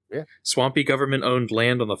then. Yeah. Swampy government-owned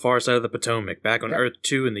land on the far side of the Potomac, back on Earth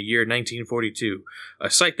 2 in the year 1942. A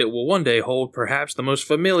site that will one day hold perhaps the most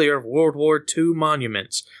familiar of World War II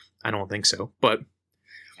monuments. I don't think so, but...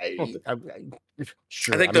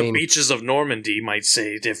 Sure. I think the beaches of Normandy might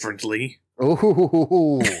say differently.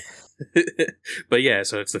 Ooh. But yeah,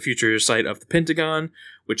 so it's the future site of the Pentagon,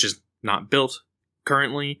 which is not built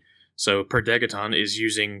currently. So Per Degaton is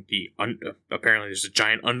using apparently there's a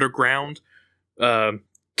giant underground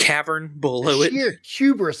cavern below it. Sheer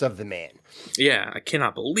hubris of the man. Yeah, I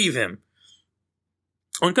cannot believe him.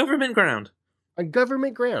 On government ground. On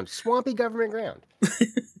government ground. Swampy government ground.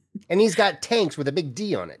 And he's got tanks with a big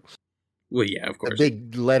D on it. Well, yeah, of course. A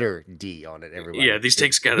big letter D on it, everybody. Yeah, these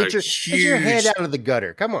tanks got huge... Get your head out of the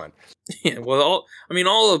gutter. Come on. Yeah, well,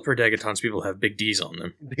 all of Per Degaton's people have big Ds on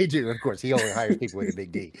them. They do, of course. He only hires people with a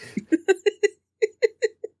big D.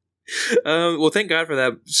 Well, thank God for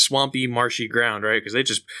that swampy, marshy ground, right? Because they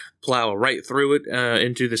just plow right through it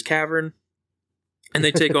into this cavern, and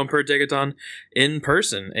they take on Per Degaton in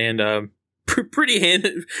person, and pretty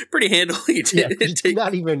handily. Yeah,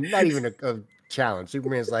 not even a challenge.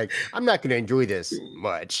 Superman's like, I'm not going to enjoy this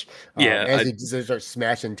much. As they start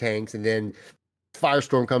smashing tanks, and then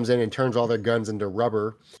Firestorm comes in and turns all their guns into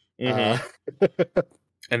rubber. Mm-hmm.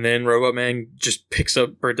 And then Robot Man just picks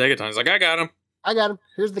up Per Degaton. He's like, I got him.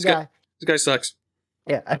 Here's the guy. This guy sucks.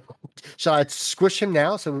 Yeah. Shall I squish him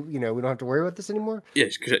now so we don't have to worry about this anymore? Yeah.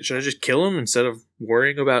 Should I just kill him instead of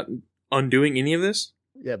worrying about undoing any of this?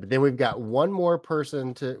 Yeah, but then we've got one more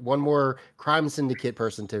crime syndicate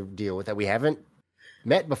person to deal with that we haven't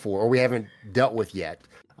met before or we haven't dealt with yet.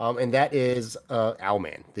 And that is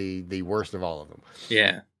Owlman, the worst of all of them.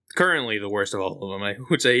 Yeah. Currently the worst of all of them. I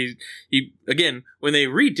would say he again, when they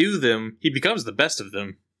redo them, he becomes the best of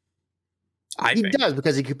them. He does,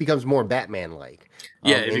 because he becomes more Batman-like.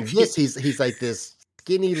 Yeah, he's like this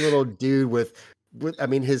skinny little dude with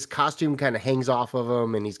his costume kind of hangs off of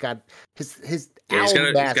him, and he's got he's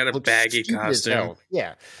got a baggy costume.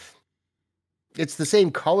 Yeah, it's the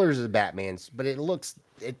same colors as Batman's, but it's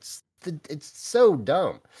so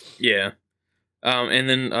dumb. Yeah, and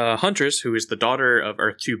then Huntress, who is the daughter of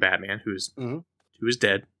Earth 2 Batman, who is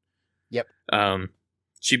dead. Yep.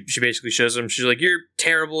 She basically shows him, she's like, you're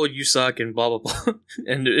terrible, you suck, and blah, blah, blah.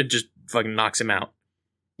 And it just fucking knocks him out.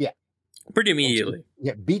 Yeah. Pretty immediately.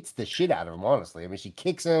 Beats the shit out of him, honestly. I mean, she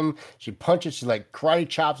kicks him, she punches, she like karate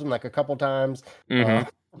chops him like a couple times.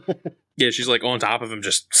 Mm-hmm. Yeah, she's like on top of him,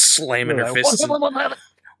 just slamming her fists.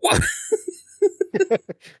 What?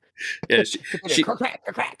 Yeah,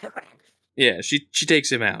 she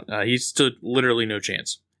takes him out. He stood literally no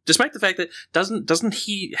chance. Despite the fact that doesn't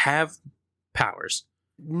he have powers?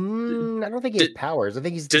 I don't think he has powers. I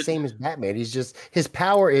think he's the same as Batman. His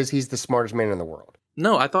power is he's the smartest man in the world.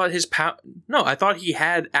 No, I thought I thought he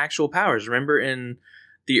had actual powers. Remember in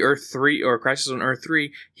the Earth 3 or Crisis on Earth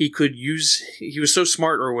 3, he was so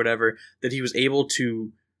smart or whatever that he was able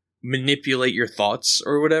to manipulate your thoughts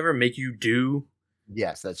or whatever, make you do.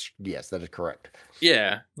 Yes, that is correct.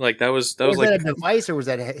 Yeah, like that was like that a device, or was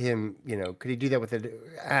that him? Could he do that with a?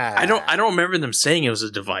 I don't remember them saying it was a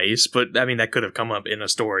device, but I mean that could have come up in a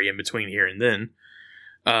story in between here and then.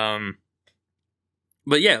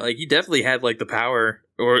 But yeah, like he definitely had like the power,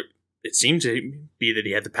 or it seemed to be that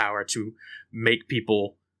he had the power to make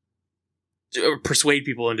people, or persuade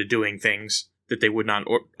people into doing things that they would not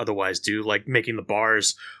otherwise do, like making the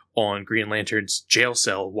bars on Green Lantern's jail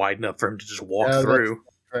cell wide enough for him to just walk through.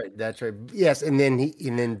 That's right. Yes, and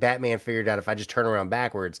then Batman figured out if I just turn around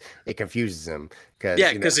backwards, it confuses him.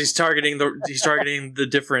 Because he's targeting the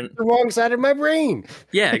different the wrong side of my brain.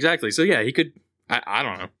 Yeah, exactly. So yeah, he could. I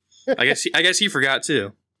don't know. I guess he forgot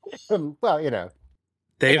too. Well, you know,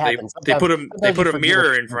 They it they happens. they Sometimes, put him they sometimes you put a forget what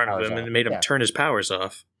mirror your in front of superpowers him are. and made him Yeah, turn his powers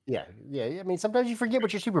off. yeah. I mean, sometimes you forget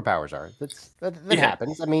what your superpowers are. That Yeah.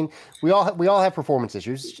 happens. I mean, we all have performance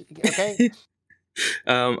issues. Okay.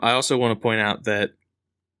 I also want to point out that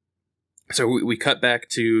we cut back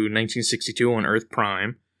to 1962 on Earth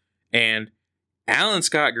Prime, and Alan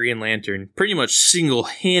Scott Green Lantern pretty much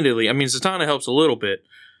single-handedly. I mean, Zatanna helps a little bit,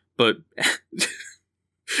 but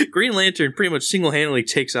Green Lantern pretty much single-handedly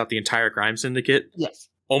takes out the entire crime syndicate Yes.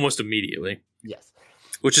 almost immediately, Yes.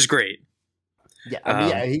 which is great. Yeah.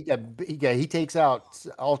 I mean, he takes out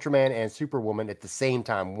Ultraman and Superwoman at the same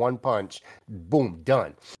time. One punch. Boom.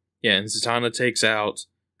 Done. Yeah, and Zatanna takes out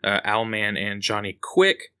Owlman and Johnny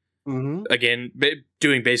Quick. Mm-hmm. Again,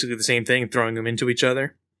 doing basically the same thing, throwing them into each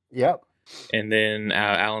other. Yep. And then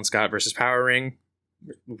Alan Scott versus Power Ring.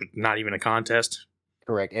 Not even a contest.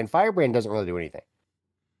 Correct. And Firebrand doesn't really do anything.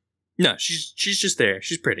 No, she's just there.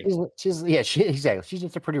 She's pretty. Exactly. She's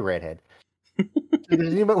just a pretty redhead.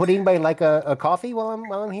 Would anybody like a coffee while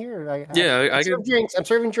I'm here? I serve drinks. I'm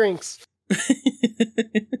serving drinks.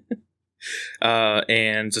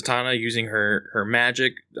 And Zatanna, using her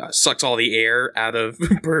magic, sucks all the air out of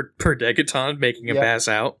Per Degaton, making him pass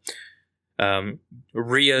out.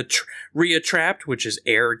 Rhea trapped, which is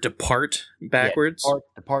air depart backwards. Yeah,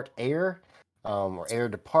 depart air. Or air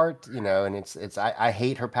depart, and it's I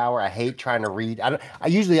hate her power. I hate trying to read.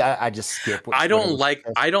 I just skip. I don't like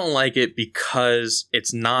it because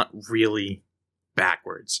it's not really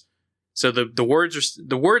backwards. So the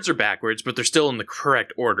words are backwards, but they're still in the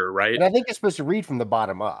correct order, right? And I think it's supposed to read from the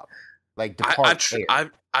bottom up, like depart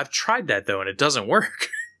air. I've tried that though, and it doesn't work.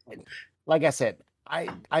 Like I said, I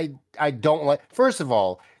don't like. First of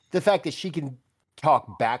all, the fact that she can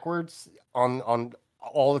talk backwards on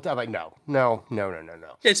all the time. Like, no.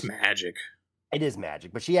 It's magic. It is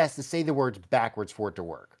magic, but she has to say the words backwards for it to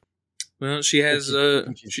work. Well, she has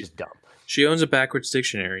which is just dumb. She owns a backwards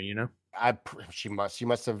dictionary, She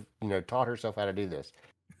must have taught herself how to do this.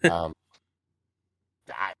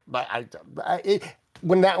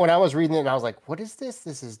 When I was reading it, I was like, what is this?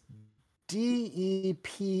 This is DEP.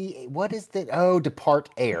 What is that? Oh, depart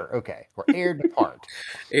air. Okay, or air depart.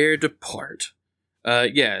 Air depart.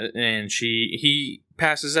 Yeah, and he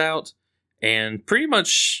passes out, and pretty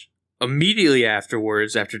much immediately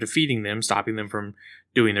afterwards, after defeating them, stopping them from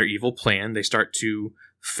doing their evil plan, they start to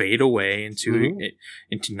fade away into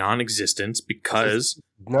non-existence because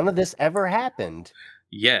none of this ever happened.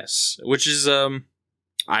 Yes, which is I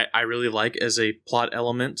really like as a plot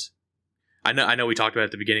element. I know we talked about it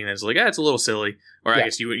at the beginning that it's like, it's a little silly, or I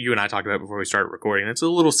guess you and I talked about it before we started recording. It's a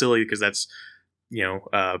little silly because that's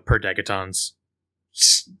Per Degaton's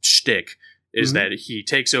shtick is that he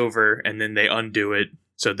takes over and then they undo it,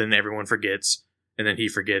 so then everyone forgets, and then he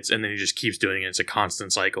forgets, and then he just keeps doing it. It's a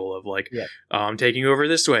constant cycle of like, I'm taking over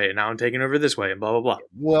this way, and now I'm taking over this way, and blah blah blah.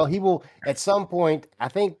 Well, he will at some point. I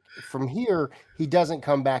think from here he doesn't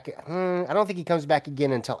come back. I don't think he comes back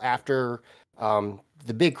again until after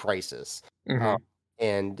the big crisis, and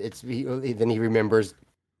then he remembers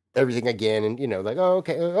everything again, and like, oh,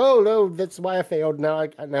 okay, oh no, that's why I failed. Now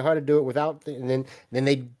I know how to do it without. And then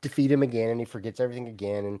they defeat him again, and he forgets everything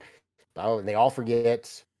again, and they all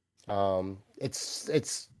forget.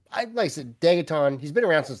 It's like I said, Degaton. He's been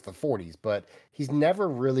around since the 40s, but he's never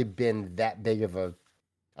really been that big of a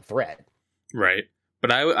threat. Right,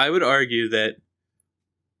 but I would argue that.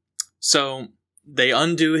 So they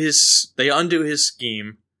undo his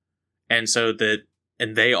scheme, and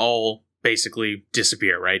they all basically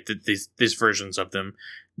disappear, right? These versions of them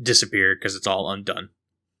disappear because it's all undone.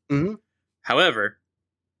 Mm-hmm. However,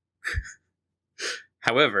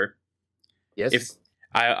 yes, if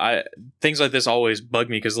I things like this always bug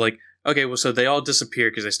me because, like, okay, well, so they all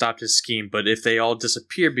disappear because they stopped his scheme, but if they all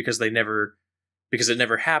disappear because it never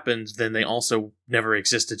happened, then they also never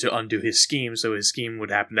existed to undo his scheme, so his scheme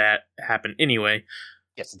would happen anyway.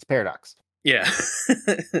 Yes, it's a paradox. Yeah.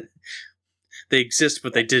 They exist,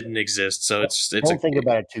 but they didn't exist. So it's. Don't think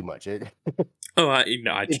about it too much. I mean,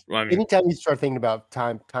 anytime you start thinking about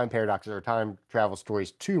time paradoxes or time travel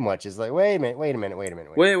stories too much, it's like, wait a minute. Wait.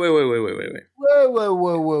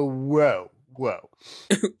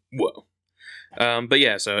 Whoa. But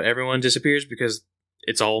yeah, so everyone disappears because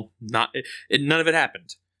it's all not. None of it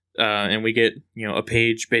happened, and we get a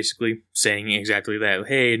page basically saying exactly that.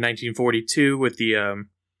 Hey, 1942 with the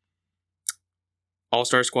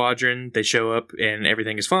All-Star Squadron, they show up and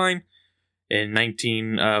everything is fine. In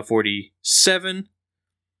 1947,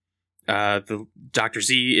 the Dr.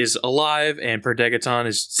 Z is alive and Per Degaton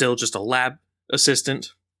is still just a lab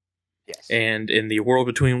assistant. Yes. And in the world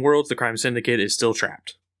between worlds, the crime syndicate is still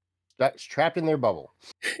trapped. That's trapped in their bubble.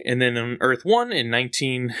 And then on Earth 1 in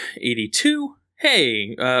 1982,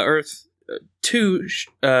 hey, Earth 2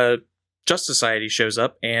 Just Society shows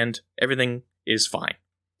up and everything is fine.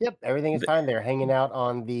 Yep, everything is fine. They're hanging out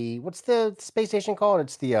on the, what's the space station called?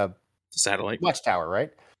 It's the satellite watchtower,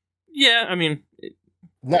 right? Yeah, I mean,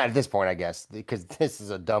 not at this point, I guess, because this is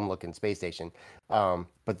a dumb looking space station.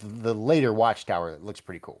 But the later watchtower looks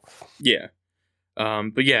pretty cool. Yeah.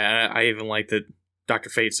 But yeah, I even like that Dr.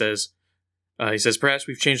 Fate says, he says, perhaps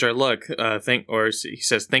we've changed our luck. He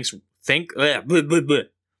says, blah, blah, blah, blah.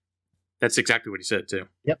 That's exactly what he said, too.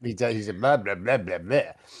 Yep, he said, blah, blah, blah, blah, blah.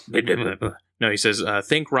 Blah, blah, blah, blah. No, he says,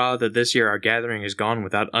 think, Ra, that this year our gathering has gone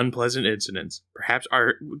without unpleasant incidents.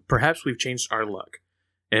 Perhaps we've changed our luck.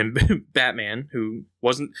 And Batman, who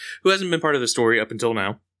hasn't been part of the story up until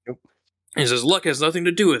now, nope. He says, luck has nothing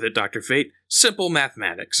to do with it, Dr. Fate. Simple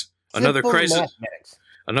mathematics. Another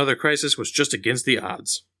crisis was just against the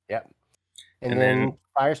odds. Yep. And then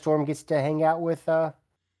Firestorm gets to hang out with Power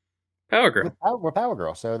Girl. With Power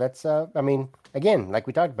Girl. So that's I mean, again, like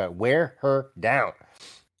we talked about, wear her down.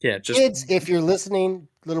 Yeah, just kids, if you're listening,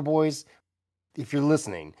 little boys, if you're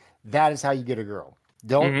listening, that is how you get a girl.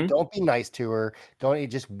 Don't be nice to her. Don't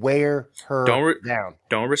just wear her down.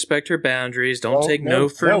 Don't respect her boundaries. Don't take no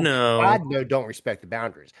for no. God, no, don't respect the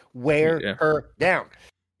boundaries. Wear her down.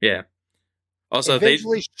 Yeah. Also,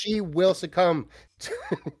 eventually she will succumb.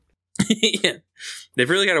 Yeah, they've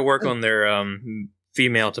really got to work on their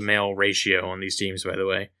female to male ratio on these teams. By the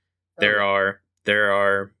way, there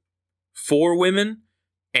are 4 women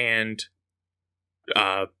and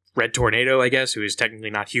Red Tornado, I guess, who is technically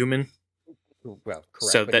not human. Well,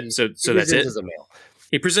 correct. So that's it. As a male.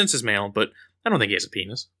 He presents as male, but I don't think he has a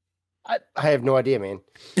penis. I have no idea, man.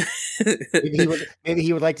 maybe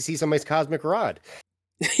he would like to see somebody's cosmic rod.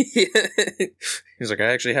 He's like,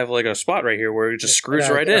 I actually have like a spot right here where it just screws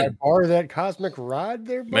right in. Can I borrow that cosmic rod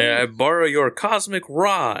there, buddy? May I borrow your cosmic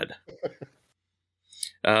rod?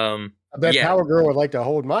 I bet Power Girl would like to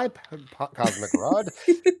hold my cosmic rod.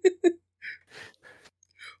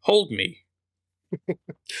 Hold me.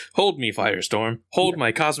 Hold me, Firestorm. Hold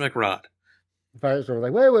my cosmic rod. Firestorm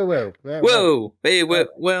was like, whoa. Hey,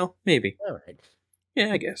 well, maybe. All right.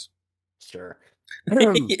 Yeah, I guess. Sure.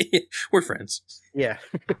 We're friends. Yeah.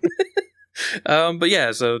 But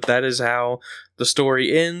yeah, so that is how the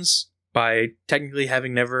story ends, by technically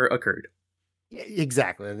having never occurred.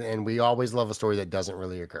 Exactly. And we always love a story that doesn't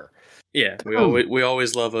really occur. Yeah, we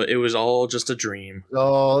always love it was all just a dream.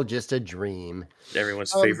 All just a dream.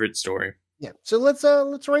 Everyone's favorite story. Yeah. So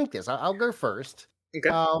let's rank this. I'll go first. Okay.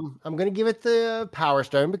 I'm gonna give it the Power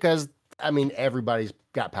Stone because I mean everybody's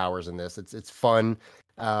got powers in this. It's fun.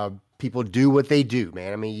 People do what they do,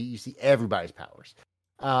 man. I mean you see everybody's powers.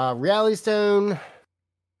 Reality Stone.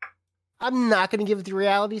 I'm not gonna give it the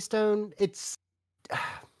Reality Stone. It's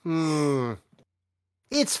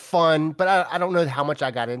it's fun, but I don't know how much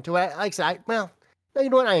I got into it. Like I said, no, you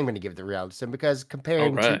know what? I am going to give it the Reality Stone because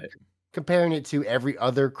comparing it to every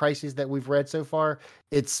other Crisis that we've read so far,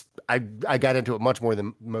 I got into it much more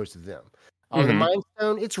than most of them. The Mind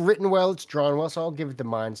Stone, it's written well, it's drawn well, so I'll give it the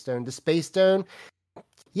Mind Stone. The Space Stone,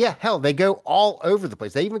 yeah, hell, they go all over the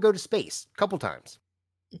place. They even go to space a couple times.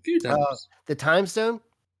 A few times. The Time Stone,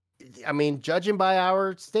 I mean, judging by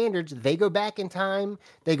our standards, they go back in time,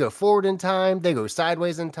 they go forward in time, they go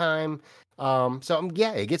sideways in time.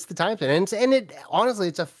 It gets the time stone, and it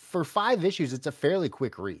honestly, for 5 issues, it's a fairly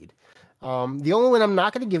quick read. The only one I'm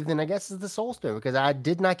not going to give then, I guess, is the Soul Stone because I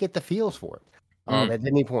did not get the feels for it. At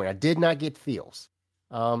any point, I did not get feels.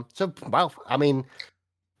 I mean,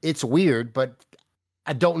 it's weird, but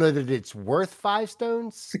I don't know that it's worth 5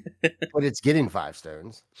 stones, but it's getting 5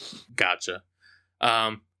 stones. Gotcha.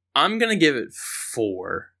 I'm going to give it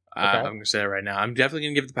 4. Okay. I'm going to say that right now. I'm definitely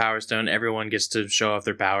going to give it the Power Stone. Everyone gets to show off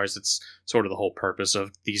their powers. It's sort of the whole purpose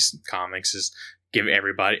of these comics is give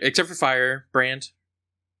everybody, except for Firebrand.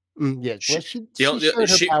 Yeah, she showed her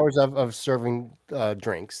powers of serving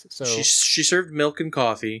drinks. So she served milk and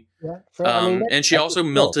coffee. Yeah, so, and she also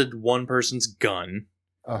melted one person's gun.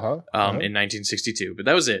 In 1962, but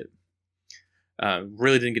that was it.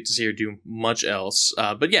 Really didn't get to see her do much else.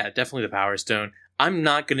 But yeah, definitely the Power Stone. I'm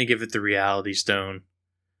not going to give it the Reality Stone.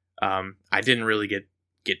 I didn't really get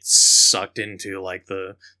sucked into like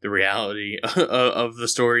the reality of the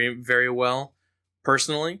story very well,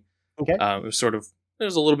 personally. Okay. It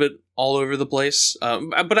was a little bit all over the place,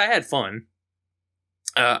 but I had fun.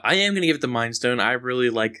 I am going to give it the Mind Stone. I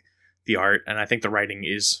really like the art, and I think the writing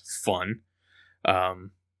is fun.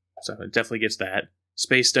 So it definitely gets that.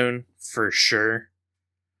 Space Stone, for sure.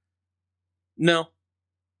 No.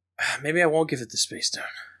 Maybe I won't give it the Space Stone.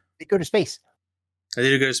 They go to space. They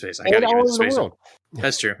do go to space. I And gotta give all it the over the Space Stone. world.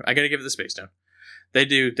 That's true. I gotta give it the Space Stone. They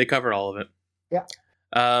do. They cover all of it. Yeah.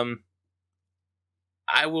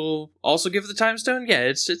 I will also give it the Time Stone. Yeah,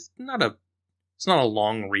 it's not a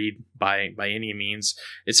long read by any means.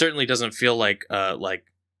 It certainly doesn't feel like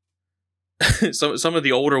some of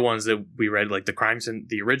the older ones that we read, like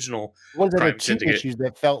the original Ones that Crime are 2 Syndicate. issues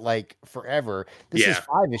that felt like forever. This is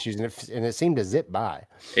 5 issues, and it seemed to zip by.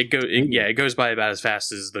 It goes by about as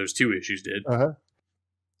fast as those 2 issues did.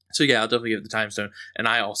 So yeah, I'll definitely give it the Time Stone, and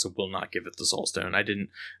I also will not give it the Soul Stone. I didn't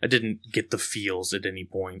get the feels at any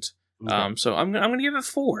point. Okay. So I'm gonna give it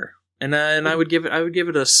 4, and I would give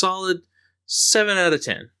it a solid 7 out of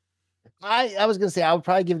 10. I was gonna say I would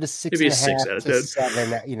probably give it a 6 Maybe and a 6 out of 10.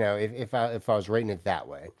 7. You know, if I was rating it that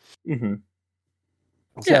way. Mm-hmm.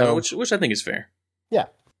 So, Yeah, which I think is fair. Yeah.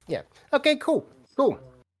 Okay. Cool.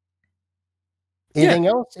 Anything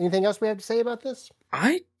else? Anything else we have to say about this?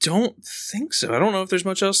 I don't think so. I don't know if there's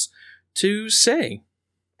much else to say.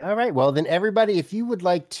 All right. Well, then, everybody, if you would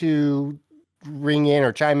like to ring in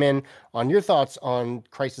or chime in on your thoughts on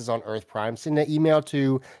Crisis on Earth Prime, send an email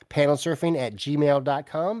to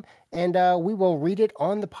panelsurfing@gmail.com, and we will read it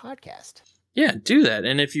on the podcast. Yeah, do that.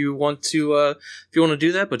 And if you want to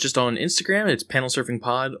do that, but just on Instagram, it's Panel Surfing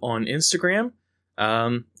Pod on Instagram.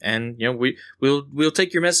 And you know, we'll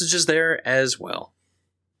take your messages there as well.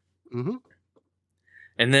 Mm-hmm.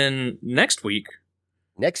 And then next week.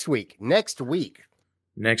 Brandon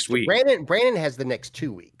has the next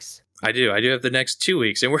 2 weeks. I do have the next 2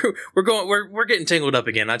 weeks, and we're getting tangled up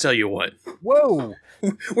again. I tell you what. Whoa.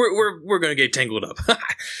 we're gonna get tangled up.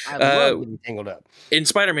 I love getting tangled up. In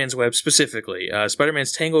Spider-Man's web specifically,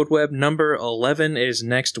 Spider-Man's Tangled Web number 11 is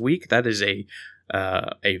next week. That is a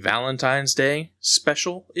Valentine's Day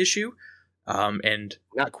special issue, and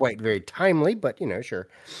not quite very timely, but sure.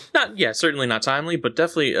 Certainly not timely, but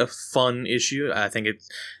definitely a fun issue. I think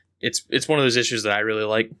it's one of those issues that I really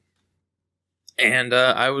like, and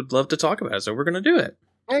I would love to talk about it. So we're gonna do it.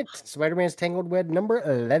 All right, Spider-Man's Tangled Web number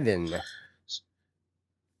 11.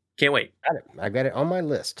 Can't wait. Got it. I got it on my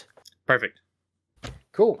list. Perfect.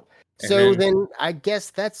 Cool. So then I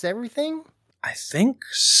guess that's everything? I think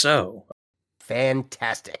so.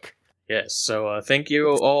 Fantastic. Yes. So thank you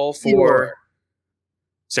all for...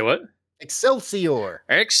 Say what? Excelsior.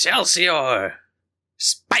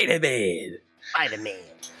 Spider-Man.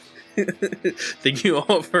 Thank you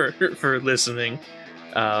all for listening.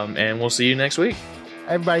 And we'll see you next week.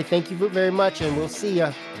 Everybody, thank you very much, and we'll see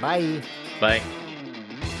ya. Bye. Bye.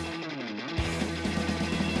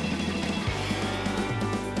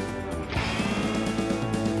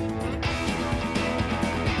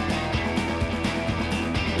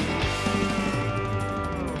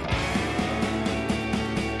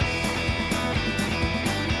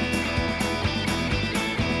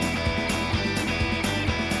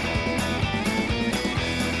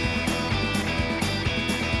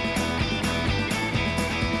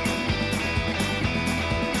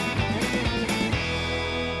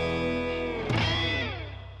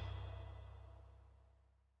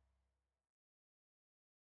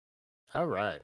 All right.